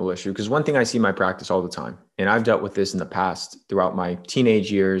a fungal issue? Because one thing I see in my practice all the time, and I've dealt with this in the past throughout my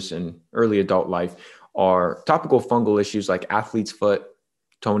teenage years and early adult life, are topical fungal issues like athlete's foot,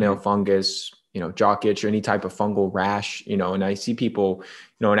 toenail fungus, jock itch, or any type of fungal rash, and I see people,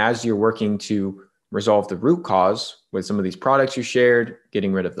 and as you're working to resolve the root cause with some of these products you shared,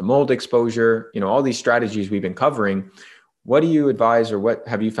 getting rid of the mold exposure, all these strategies we've been covering, what do you advise, or what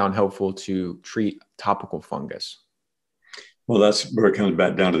have you found helpful to treat topical fungus? Well, that's where it comes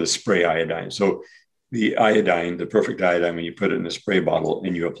back down to the spray iodine. So the iodine, the perfect iodine, when you put it in a spray bottle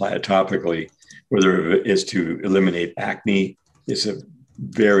and you apply it topically, whether it is to eliminate acne, it's a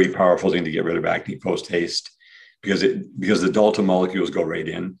very powerful thing to get rid of acne post-haste, because the Dalton molecules go right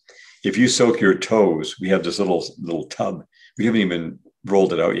in. If you soak your toes, we have this little tub. We haven't even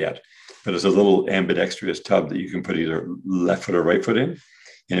rolled it out yet, but it's a little ambidextrous tub that you can put either left foot or right foot in,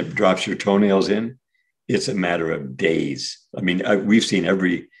 and it drops your toenails in. It's a matter of days. I mean, we've seen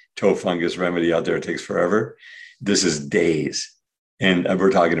every toe fungus remedy out there. It takes forever. This is days. And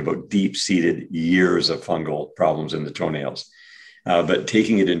we're talking about deep-seated years of fungal problems in the toenails. But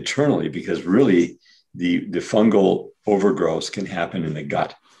taking it internally, because really the fungal overgrowth can happen in the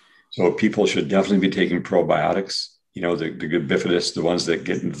gut. So people should definitely be taking probiotics, the good bifidus, the ones that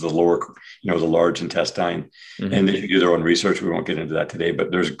get into the lower, the large intestine. Mm-hmm. And they should do their own research. We won't get into that today,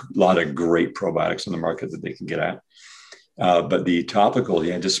 but there's a lot of great probiotics on the market that they can get at. But the topical,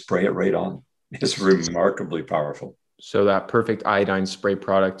 just spray it right on. It's remarkably powerful. So that perfect iodine spray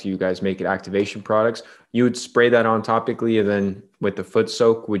product, you guys make it activation products. You would spray that on topically, and then with the foot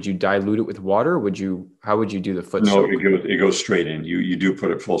soak, would you dilute it with water? How would you do the foot soak? No, it goes straight in. You do put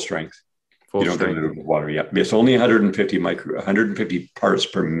it full strength. You don't dilute it with water. Yeah, it's only 150 parts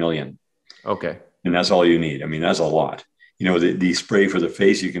per million. Okay, and that's all you need. I mean, that's a lot. The spray for the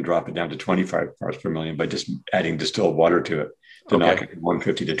face, you can drop it down to 25 parts per million by just adding distilled water to it to knock it from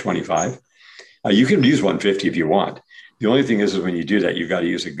 150 to 25. You can use 150 if you want. The only thing is when you do that, you've got to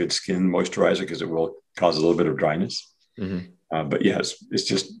use a good skin moisturizer because it will cause a little bit of dryness. Mm-hmm. But yes, it's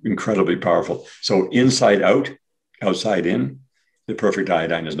just incredibly powerful. So inside out, outside in, the perfect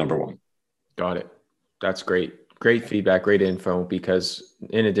iodine is number one. Got it. That's great. Great feedback, great info, because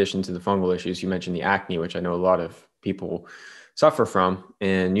in addition to the fungal issues, you mentioned the acne, which I know a lot of people suffer from,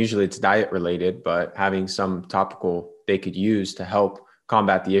 and usually it's diet related, but having some topical they could use to help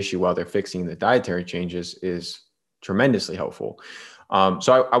combat the issue while they're fixing the dietary changes is tremendously helpful.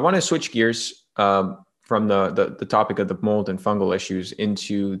 So I want to switch gears from the topic of the mold and fungal issues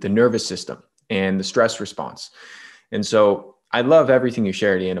into the nervous system and the stress response. And so I love everything you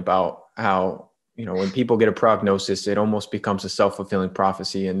shared, Ian, about how, when people get a prognosis, it almost becomes a self-fulfilling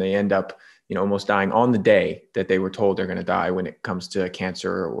prophecy, and they end up, almost dying on the day that they were told they're going to die when it comes to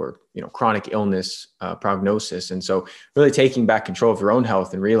cancer or, chronic illness prognosis. And so really taking back control of your own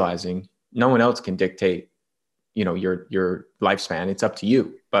health and realizing no one else can dictate, your lifespan. It's up to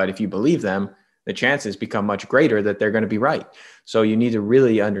you. But if you believe them, the chances become much greater that they're going to be right. So you need to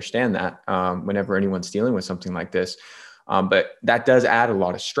really understand that whenever anyone's dealing with something like this. But that does add a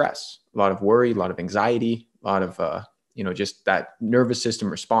lot of stress, a lot of worry, a lot of anxiety, a lot of, just that nervous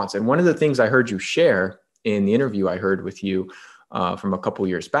system response. And one of the things I heard you share in the interview I heard with you from a couple of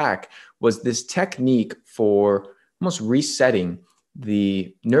years back was this technique for almost resetting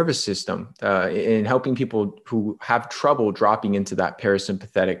the nervous system in helping people who have trouble dropping into that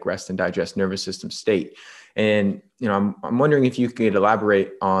parasympathetic rest and digest nervous system state. And, I'm wondering if you could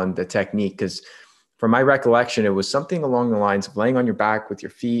elaborate on the technique, because from my recollection, it was something along the lines of laying on your back with your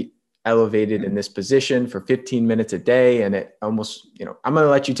feet elevated in this position for 15 minutes a day. And it almost, I'm going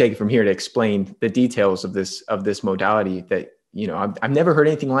to let you take it from here to explain the details of this modality that, I've never heard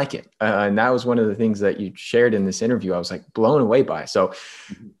anything like it. And that was one of the things that you shared in this interview. I was like blown away by. So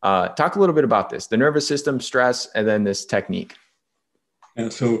talk a little bit about this, the nervous system, stress, and then this technique.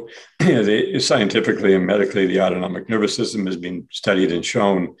 And so scientifically and medically, the autonomic nervous system has been studied and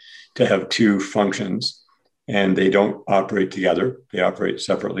shown to have two functions, and they don't operate together. They operate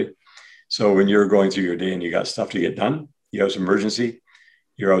separately. So when you're going through your day and you got stuff to get done, you have some emergency,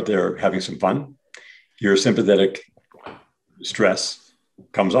 you're out there having some fun, your sympathetic stress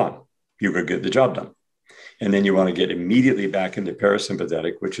comes on. You could get the job done. And then you want to get immediately back into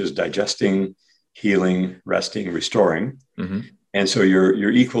parasympathetic, which is digesting, healing, resting, restoring. Mm-hmm. And so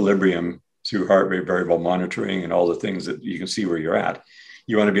your equilibrium through heart rate variable monitoring and all the things that you can see where you're at,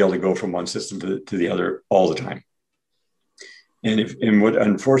 you want to be able to go from one system to the other all the time. And what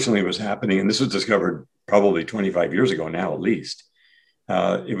unfortunately was happening, and this was discovered probably 25 years ago now, at least,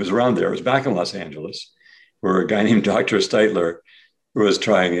 it was around there. It was back in Los Angeles, where a guy named Dr. Steitler was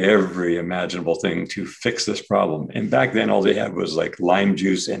trying every imaginable thing to fix this problem. And back then, all they had was like lime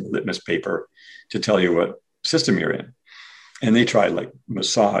juice and litmus paper to tell you what system you're in. And they tried like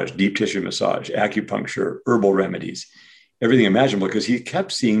massage, deep tissue massage, acupuncture, herbal remedies, everything imaginable, because he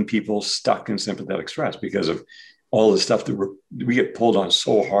kept seeing people stuck in sympathetic stress because of all the stuff that we get pulled on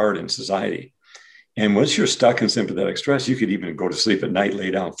so hard in society. And once you're stuck in sympathetic stress, you could even go to sleep at night,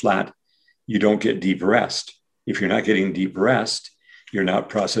 lay down flat. You don't get deep rest. If you're not getting deep rest, you're not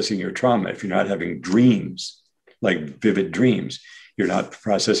processing your trauma. If you're not having dreams, like vivid dreams, you're not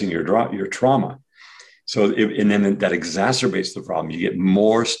processing your trauma. So, and then that exacerbates the problem. You get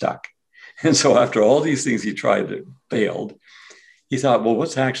more stuck. And so after all these things he tried that failed, he thought, well,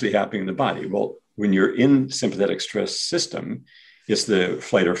 what's actually happening in the body? Well, when you're in sympathetic stress system, it's the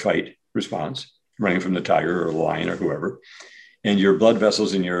flight or fight response, running from the tiger or the lion or whoever. And your blood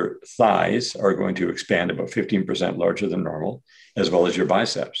vessels in your thighs are going to expand about 15% larger than normal, as well as your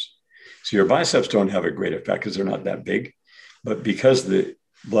biceps. So your biceps don't have a great effect because they're not that big. But because the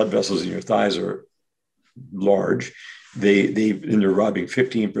blood vessels in your thighs are large, they're robbing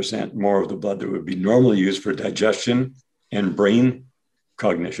 15% more of the blood that would be normally used for digestion and brain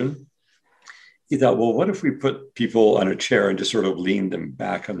cognition. He thought, well, what if we put people on a chair and just sort of leaned them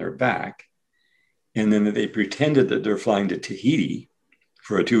back on their back? And then they pretended that they're flying to Tahiti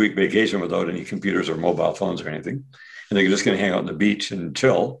for a 2-week vacation without any computers or mobile phones or anything. And they're just going to hang out on the beach and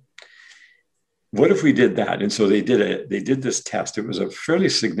chill. What if we did that? And so they did this test. It was a fairly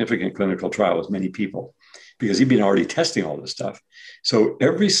significant clinical trial with many people because he'd been already testing all this stuff. So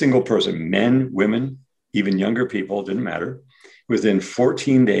every single person, men, women, even younger people, didn't matter, within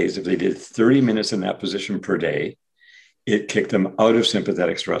 14 days, if they did 30 minutes in that position per day, it kicked them out of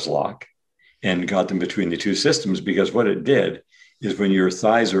sympathetic stress lock and got them between the two systems, because what it did is when your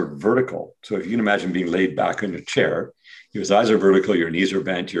thighs are vertical. So if you can imagine being laid back in a chair, your thighs are vertical, your knees are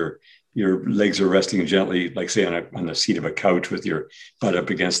bent, your legs are resting gently, like say on the seat of a couch with your butt up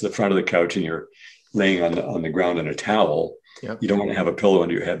against the front of the couch, and you're laying on the ground in a towel. Yep. You don't want to have a pillow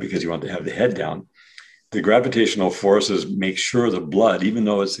under your head because you want to have the head down. The gravitational forces make sure the blood, even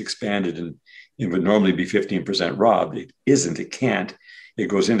though it's expanded and it would normally be 15% robbed, it isn't, it can't. It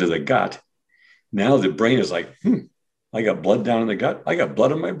goes into the gut. Now the brain is like, I got blood down in the gut. I got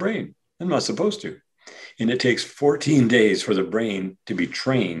blood in my brain. I'm not supposed to. And it takes 14 days for the brain to be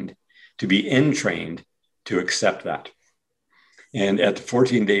trained, to be entrained to accept that. And at the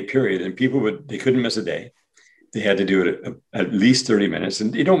 14-day period, and they couldn't miss a day. They had to do it at least 30 minutes.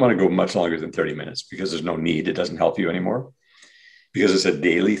 And you don't want to go much longer than 30 minutes because there's no need. It doesn't help you anymore because it's a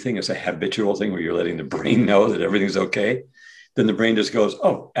daily thing. It's a habitual thing where you're letting the brain know that everything's okay. Then the brain just goes,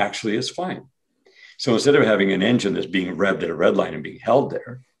 oh, actually, it's fine. So instead of having an engine that's being revved at a red line and being held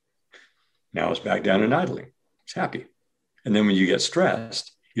there, now it's back down and idling. It's happy. And then when you get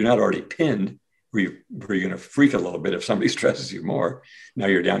stressed, you're not already pinned where you're going to freak a little bit if somebody stresses you more. Now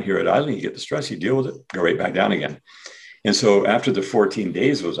you're down here at idling, you get the stress, you deal with it, go right back down again. And so after the 14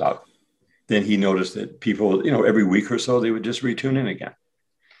 days was up, then he noticed that people, every week or so, they would just retune in again,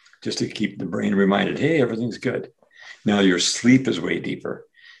 just to keep the brain reminded, hey, everything's good. Now your sleep is way deeper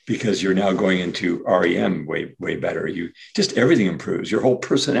because you're now going into REM way better. Everything improves. Your whole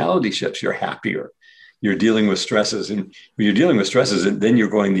personality shifts. You're happier. You're dealing with stresses. And when you're dealing with stresses, then you're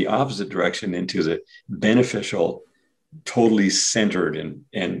going the opposite direction into the beneficial, totally centered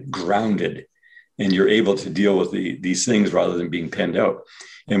and grounded. And you're able to deal with these things rather than being pinned out.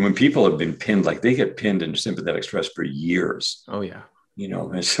 And when people have been pinned, like they get pinned in sympathetic stress for years. Oh, yeah.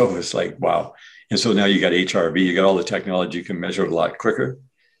 And so it's like, wow. And so now you got HRV, you got all the technology, you can measure it a lot quicker.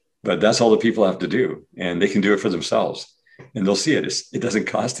 But that's all the people have to do. And they can do it for themselves. And they'll see it. It doesn't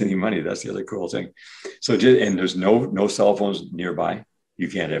cost any money. That's the other cool thing. So, and there's no cell phones nearby. You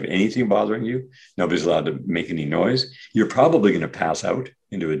can't have anything bothering you. Nobody's allowed to make any noise. You're probably going to pass out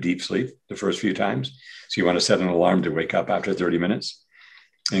into a deep sleep the first few times. So you want to set an alarm to wake up after 30 minutes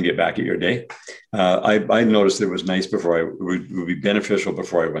and get back at your day. I noticed it was nice it would be beneficial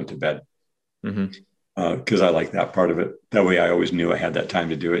before I went to bed. Because I like that part of it. That way I always knew I had that time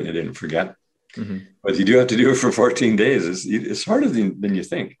to do it and I didn't forget. But you do have to do it for 14 days. It's harder than you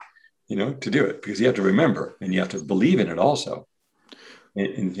think, to do it because you have to remember and you have to believe in it also.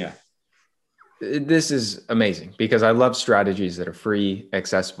 And yeah. This is amazing because I love strategies that are free,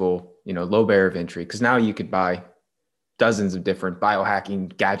 accessible, low barrier of entry, because now you could buy dozens of different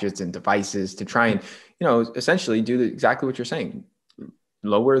biohacking gadgets and devices to try and, essentially do exactly what you're saying.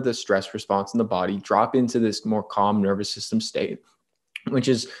 Lower the stress response in the body, drop into this more calm nervous system state, which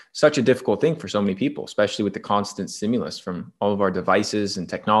is such a difficult thing for so many people, especially with the constant stimulus from all of our devices and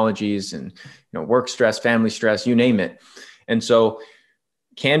technologies and, work stress, family stress, you name it. And so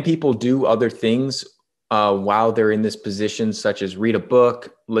can people do other things while they're in this position, such as read a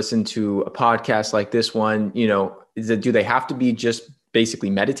book, listen to a podcast like this one? Do they have to be just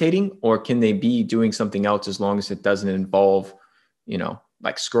basically meditating, or can they be doing something else as long as it doesn't involve,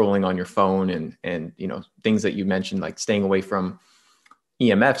 like scrolling on your phone and things that you mentioned, like staying away from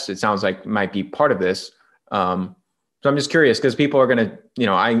EMFs, it sounds like might be part of this. So I'm just curious because people are going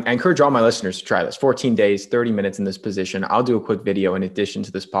to, I encourage all my listeners to try this 14 days, 30 minutes in this position. I'll do a quick video in addition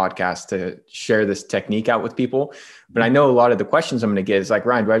to this podcast to share this technique out with people. But I know a lot of the questions I'm going to get is like,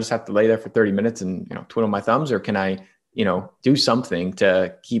 Ryan, do I just have to lay there for 30 minutes and, twiddle my thumbs, or can I, do something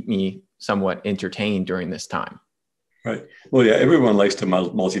to keep me somewhat entertained during this time? Right. Well, yeah, everyone likes to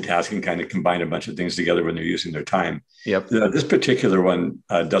multitask and kind of combine a bunch of things together when they're using their time. Yep. This particular one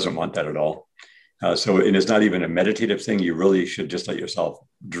doesn't want that at all. And it's not even a meditative thing. You really should just let yourself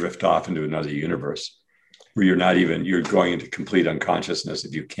drift off into another universe where you're going into complete unconsciousness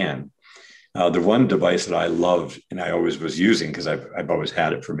if you can. The one device that I loved and I always was using, because I've always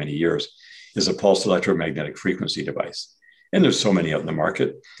had it for many years, is a pulsed electromagnetic frequency device. And there's so many out in the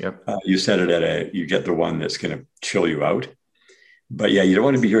market. Yep. You set it you get the one that's going to chill you out. But yeah, you don't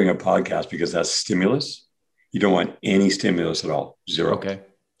want to be hearing a podcast because that's stimulus. You don't want any stimulus at all. Zero. Okay.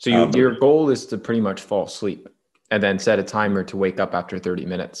 So your goal is to pretty much fall asleep and then set a timer to wake up after 30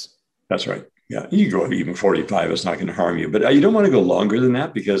 minutes. That's right. Yeah. You go even 45, it's not going to harm you. But you don't want to go longer than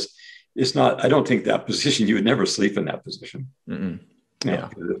that because it's not, I don't think that position, you would never sleep in that position. Yeah.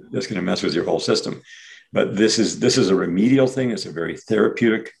 That's going to mess with your whole system. But this is a remedial thing. It's a very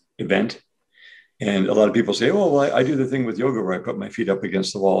therapeutic event. And a lot of people say, oh, well, I do the thing with yoga where I put my feet up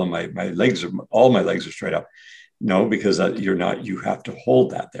against the wall and all my legs are straight up. No, because you have to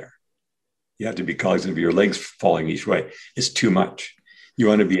hold that there. You have to be cognizant of your legs falling each way. It's too much. You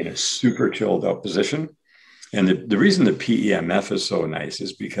want to be in a super chilled out position. And the reason the PEMF is so nice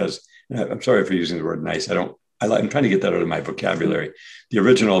is because, I'm sorry for using the word nice. I'm trying to get that out of my vocabulary. The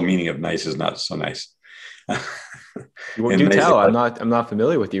original meaning of nice is not so nice. Well, do tell. I'm not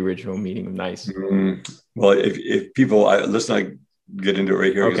familiar with the original meaning of nice. Well, if people, let's not get into it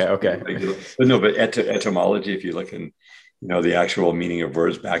right here. Okay. But etymology, if you look in, the actual meaning of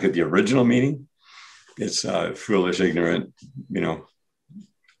words back at the original meaning, it's foolish, ignorant,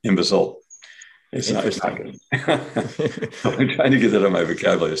 imbecile. It's not good. I'm trying to get that out of my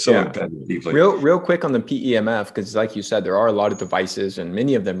vocabulary. It's so embedded deeply. Real quick on the PEMF, because like you said, there are a lot of devices and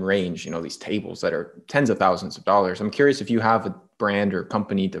many of them range, these tables that are tens of thousands of dollars. I'm curious if you have a brand or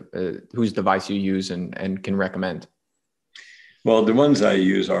company whose device you use and can recommend. Well, the ones I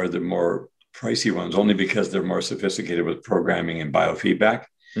use are the more pricey ones, only because they're more sophisticated with programming and biofeedback.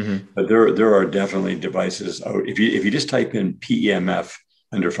 But there are definitely devices out. If you just type in PEMF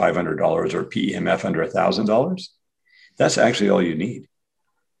under $500 or PEMF under $1,000, that's actually all you need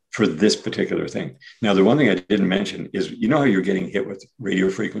for this particular thing. Now, the one thing I didn't mention is, how you're getting hit with radio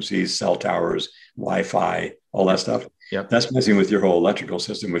frequencies, cell towers, Wi-Fi, all that stuff. Yep. That's messing with your whole electrical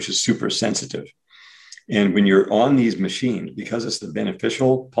system, which is super sensitive. And when you're on these machines, because it's the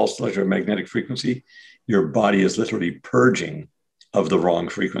beneficial pulsed electromagnetic frequency, your body is literally purging of the wrong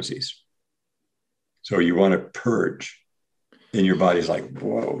frequencies. So you want to purge. And your body's like,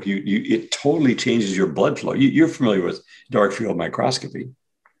 whoa, it totally changes your blood flow. You're familiar with dark field microscopy.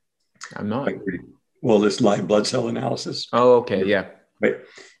 I'm not. Well, it's live blood cell analysis. Oh, okay. Yeah. Right.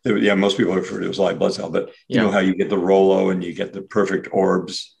 Yeah. Most people refer to it as live blood cell, but you know how you get the Rolo and you get the perfect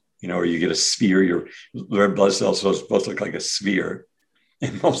orbs, or you get a sphere, your red blood cells are supposed to look like a sphere.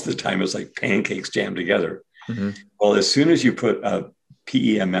 And most of the time it's like pancakes jammed together. Well, as soon as you put a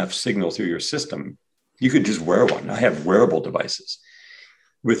PEMF signal through your system, you could just wear one. I have wearable devices.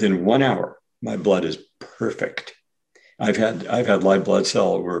 Within 1 hour, my blood is perfect. I've had live blood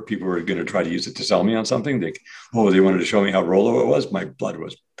cell where people were going to try to use it to sell me on something. They wanted to show me how Rolo it was. My blood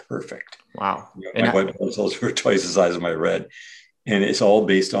was perfect. Wow. My white blood cells were twice the size of my red. And it's all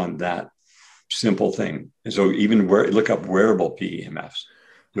based on that simple thing. And so even look up wearable PEMFs.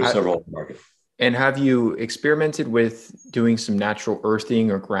 There's several on the market. And have you experimented with doing some natural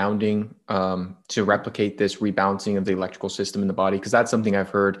earthing or grounding to replicate this rebalancing of the electrical system in the body? Because that's something I've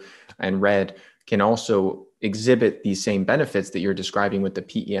heard and read can also exhibit these same benefits that you're describing with the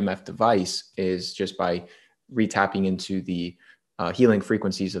PEMF device, is just by retapping into the healing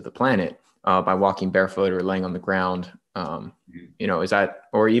frequencies of the planet by walking barefoot or laying on the ground. Is that,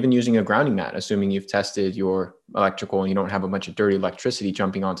 or even using a grounding mat, assuming you've tested your electrical and you don't have a bunch of dirty electricity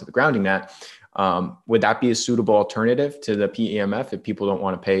jumping onto the grounding mat. Would that be a suitable alternative to the PEMF if people don't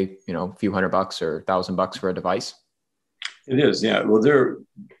want to pay, a few $100 or $1,000 for a device? It is. Yeah. Well,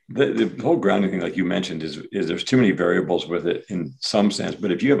 the whole grounding thing, like you mentioned, is there's too many variables with it in some sense,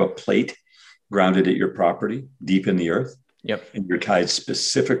 but if you have a plate grounded at your property deep in the earth, and you're tied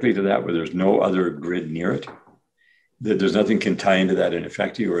specifically to that, where there's no other grid near it, there's nothing can tie into that and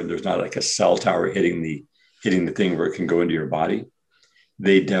affect you, or there's not like a cell tower hitting the thing where it can go into your body.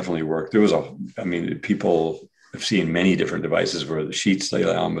 They definitely work. People have seen many different devices where the sheets they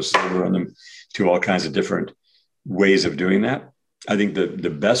lay on with silver on them, to all kinds of different ways of doing that. I think the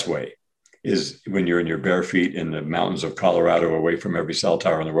best way is when you're in your bare feet in the mountains of Colorado, away from every cell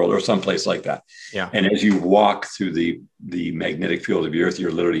tower in the world, or someplace like that. Yeah. And as you walk through the magnetic field of the earth,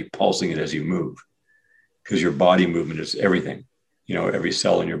 you're literally pulsing it as you move, because your body movement is everything, every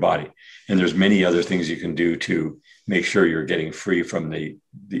cell in your body. And there's many other things you can do to make sure you're getting free from the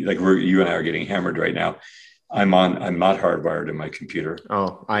like you and I are getting hammered right now. I'm not hardwired in my compuper.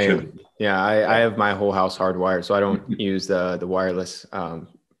 Oh, I am. Yeah. I have my whole house hardwired, so I don't use the wireless.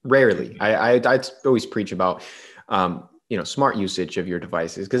 Rarely. I'd always preach about, smart usage of your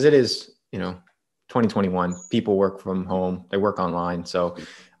devices, because it is, 2021, people work from home, they work online. So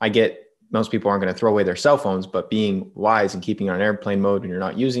I get most people aren't going to throw away their cell phones, but being wise and keeping it on airplane mode when you're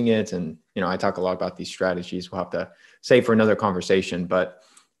not using it. And, I talk a lot about these strategies. We'll have to save for another conversation, but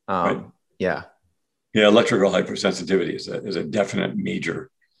Right. yeah. Yeah. Electrical hypersensitivity is a definite major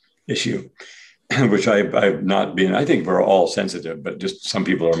issue, which I've not been. I think we're all sensitive, but just some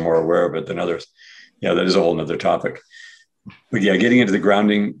people are more aware of it than others. Yeah, that is a whole nother topic. But yeah, getting into the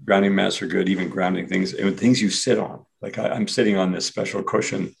grounding mats are good, even grounding things, and things you sit on. Like I'm sitting on this special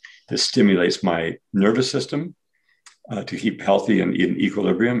cushion that stimulates my nervous system to keep healthy and in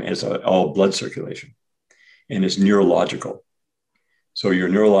equilibrium as all blood circulation. And it's neurological. So your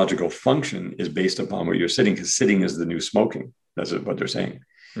neurological function is based upon where you're sitting, because sitting is the new smoking. That's what they're saying.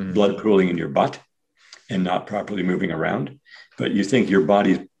 Mm-hmm. Blood pooling in your butt and not properly moving around. But you think your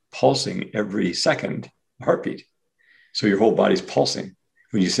body's pulsing every second, heartbeat. So your whole body's pulsing.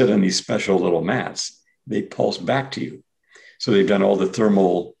 When you sit on these special little mats, they pulse back to you. So they've done all the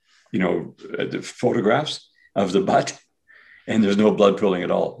thermal, the photographs of the butt, and there's no blood pooling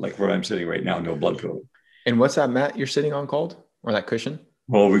at all. Like where I'm sitting right now, no blood pooling. And what's that mat you're sitting on called, or that cushion?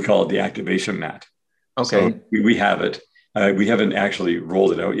 Well, we call it the activation mat. Okay. So we have it. We haven't actually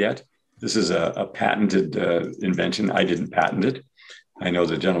rolled it out yet. This is a patented invention. I didn't patent it. I know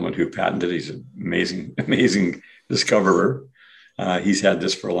the gentleman who patented it. He's an amazing discoverer. He's had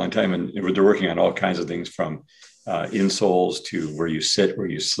this for a long time, and they're working on all kinds of things from insoles to where you sit, where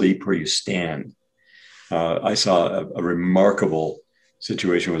you sleep, where you stand. I saw a remarkable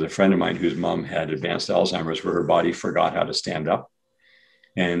situation with a friend of mine whose mom had advanced Alzheimer's, where her body forgot how to stand up.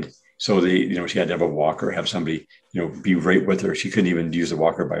 And so she had to have a walker, have somebody, be right with her. She couldn't even use the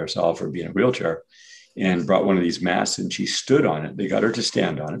walker by herself or be in a wheelchair, and brought one of these mats, and she stood on it. They got her to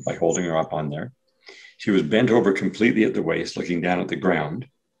stand on it by holding her up on there. She was bent over completely at the waist, looking down at the ground.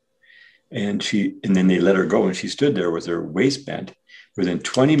 And then they let her go, and she stood there with her waist bent. Within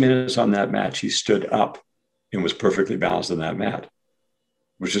 20 minutes on that mat, she stood up and was perfectly balanced on that mat,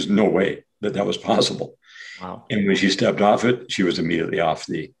 which is no way that was possible. Wow. And when she stepped off it, she was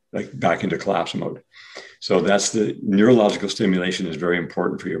immediately back into collapse mode. So that's the neurological stimulation is very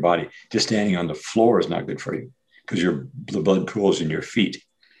important for your body. Just standing on the floor is not good for you, because the blood pools in your feet.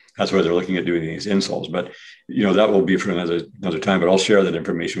 That's why they're looking at doing these insoles. But, that will be for another time, but I'll share that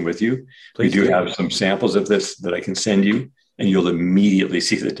information with you. Please we do have some samples of this that I can send you, and you'll immediately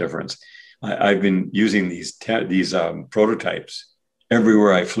see the difference. I've been using these prototypes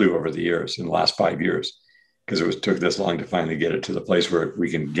everywhere I flew over the years, in the last 5 years, because it took this long to finally get it to the place where we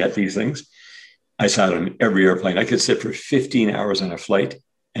can get these things. I sat on every airplane. I could sit for 15 hours on a flight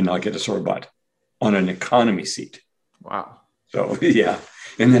and not get a sore butt on an economy seat. Wow. So, yeah.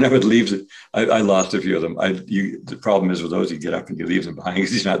 And then I would leave. I lost a few of them. The problem is with those, you get up and you leave them behind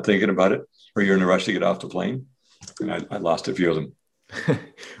because you're not thinking about it, or you're in a rush to get off the plane. And I lost a few of them.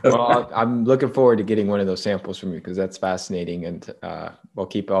 Well, I'm looking forward to getting one of those samples from you, because that's fascinating. And we'll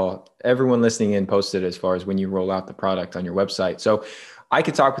keep everyone listening in posted as far as when you roll out the product on your website. So I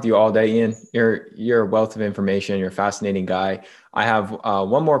could talk with you all day, Ian. You're a wealth of information. You're a fascinating guy. I have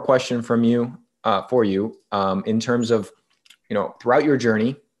one more question for you in terms of, throughout your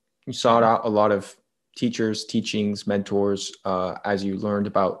journey, you sought out a lot of teachers, teachings, mentors, as you learned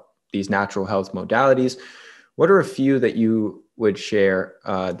about these natural health modalities. What are a few that you would share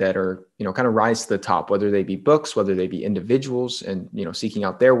that are, kind of rise to the top, whether they be books, whether they be individuals and, seeking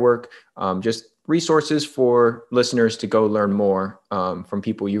out their work, just resources for listeners to go learn more from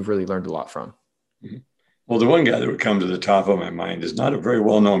people you've really learned a lot from? Mm-hmm. Well, the one guy that would come to the top of my mind is not a very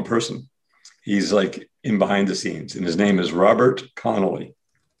well-known person. He's like in behind the scenes, and his name is Robert Connolly.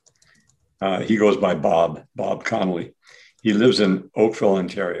 He goes by Bob Connolly. He lives in Oakville,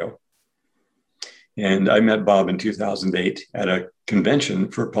 Ontario. And I met Bob in 2008 at a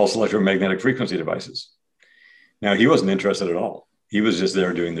convention for pulse electromagnetic frequency devices. Now, he wasn't interested at all. He was just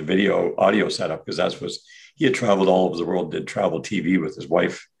there doing the audio setup, because he had traveled all over the world, did travel TV with his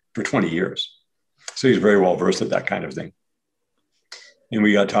wife for 20 years. So he's very well versed at that kind of thing. And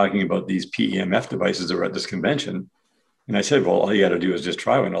we got talking about these PEMF devices that were at this convention. And I said, well, all you got to do is just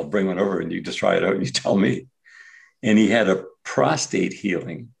try one. I'll bring one over and you just try it out and you tell me. And he had a prostate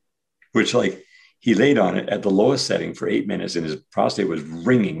healing, which he laid on it at the lowest setting for 8 minutes, and his prostate was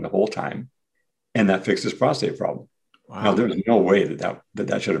ringing the whole time. And that fixed his prostate problem. Wow. Now, there's no way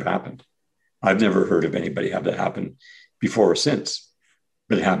that should have happened. I've never heard of anybody have that happen before or since,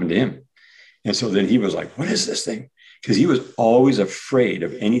 but it happened to him. And so then he was like, what is this thing? Because he was always afraid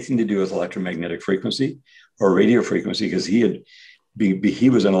of anything to do with electromagnetic frequency or radio frequency, because he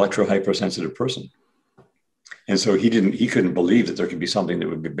was an electro-hypersensitive person. And so he couldn't believe that there could be something that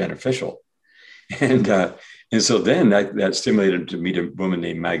would be beneficial. And And so then that stimulated him to meet a woman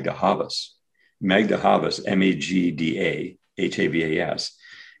named Magda Havas. Magda Havas, Magda Havas,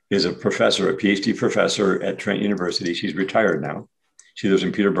 is a professor, a PhD professor at Trent University. She's retired now. She lives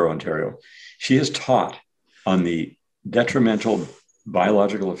in Peterborough, Ontario. She has taught on the detrimental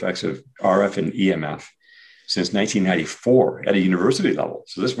biological effects of RF and EMF since 1994 at a university level.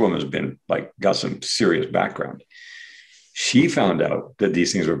 So this woman has been got some serious background. She found out that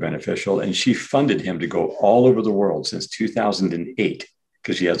these things were beneficial, and she funded him to go all over the world since 2008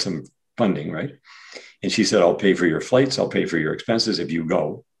 because she had some funding, right? And she said, I'll pay for your flights, I'll pay for your expenses if you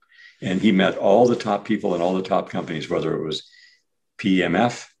go. And he met all the top people in all the top companies, whether it was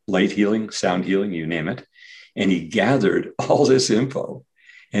PMF, light healing, sound healing, you name it. And he gathered all this info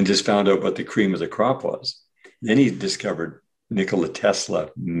and just found out what the cream of the crop was. Then he discovered Nikola Tesla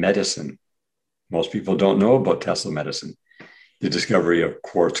medicine. Most people don't know about Tesla medicine. The discovery of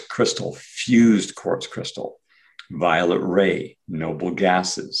quartz crystal, fused quartz crystal, violet ray, noble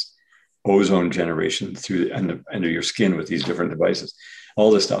gases, ozone generation through under your skin with these different devices, all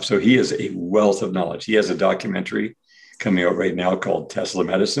this stuff. So he is a wealth of knowledge. He has a documentary coming out right now called Tesla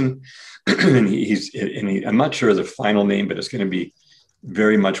Medicine. And I'm not sure the final name, but it's going to be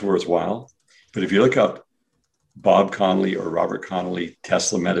very much worthwhile. But if you look up Bob Connolly or Robert Connolly,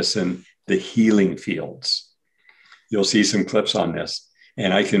 Tesla Medicine, the healing fields, you'll see some clips on this.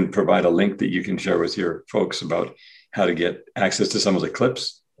 And I can provide a link that you can share with your folks about how to get access to some of the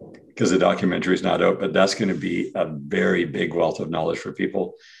clips, because the documentary is not out, but that's going to be a very big wealth of knowledge for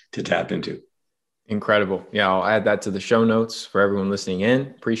people to tap into. Incredible. Yeah, I'll add that to the show notes for everyone listening in.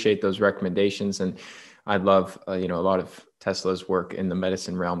 Appreciate those recommendations. And I'd love, a lot of Tesla's work in the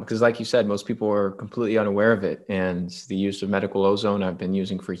medicine realm, because like you said, most people are completely unaware of it. And the use of medical ozone I've been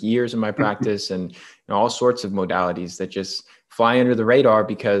using for years in my practice, and all sorts of modalities that just fly under the radar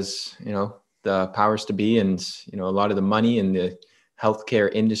because, the powers to be and, a lot of the money in the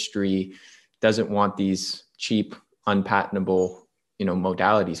healthcare industry doesn't want these cheap, unpatentable,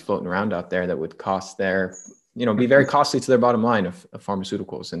 modalities floating around out there that would cost be very costly to their bottom line of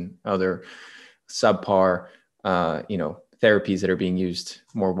pharmaceuticals and other subpar, therapies that are being used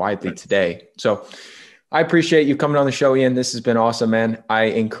more widely today. So I appreciate you coming on the show, Ian. This has been awesome, man. I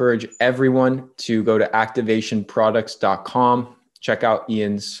encourage everyone to go to activationproducts.com. Check out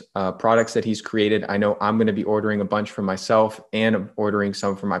Ian's products that he's created. I know I'm going to be ordering a bunch for myself, and I'm ordering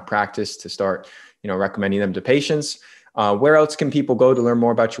some for my practice to start, recommending them to patients. Where else can people go to learn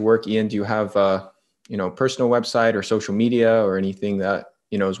more about your work, Ian? Do you have personal website or social media or anything that,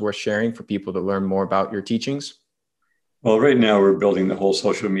 is worth sharing for people to learn more about your teachings? Well, right now we're building the whole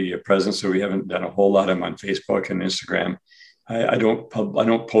social media presence, so we haven't done a whole lot. I'm on Facebook and Instagram. I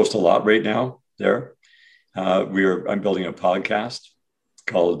don't post a lot right now there. I'm building a podcast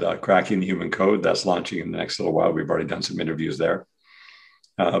called Cracking the Human Code. That's launching in the next little while. We've already done some interviews there.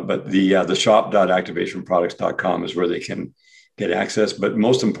 But the shop.activationproducts.com is where they can get access. But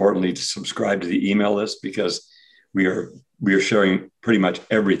most importantly, to subscribe to the email list, because we are sharing pretty much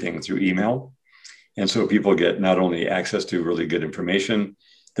everything through email. And so people get not only access to really good information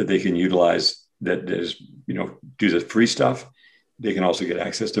that they can utilize, that is, do the free stuff, they can also get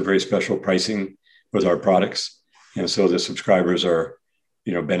access to very special pricing with our products. And so the subscribers are,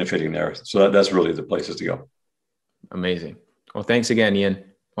 benefiting there. So that's really the places to go. Amazing. Well, thanks again, Ian.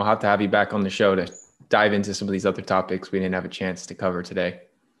 We'll have to have you back on the show to dive into some of these other topics we didn't have a chance to cover today.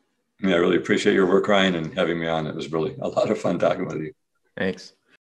 Yeah, I really appreciate your work, Ryan, and having me on. It was really a lot of fun talking with you. Thanks.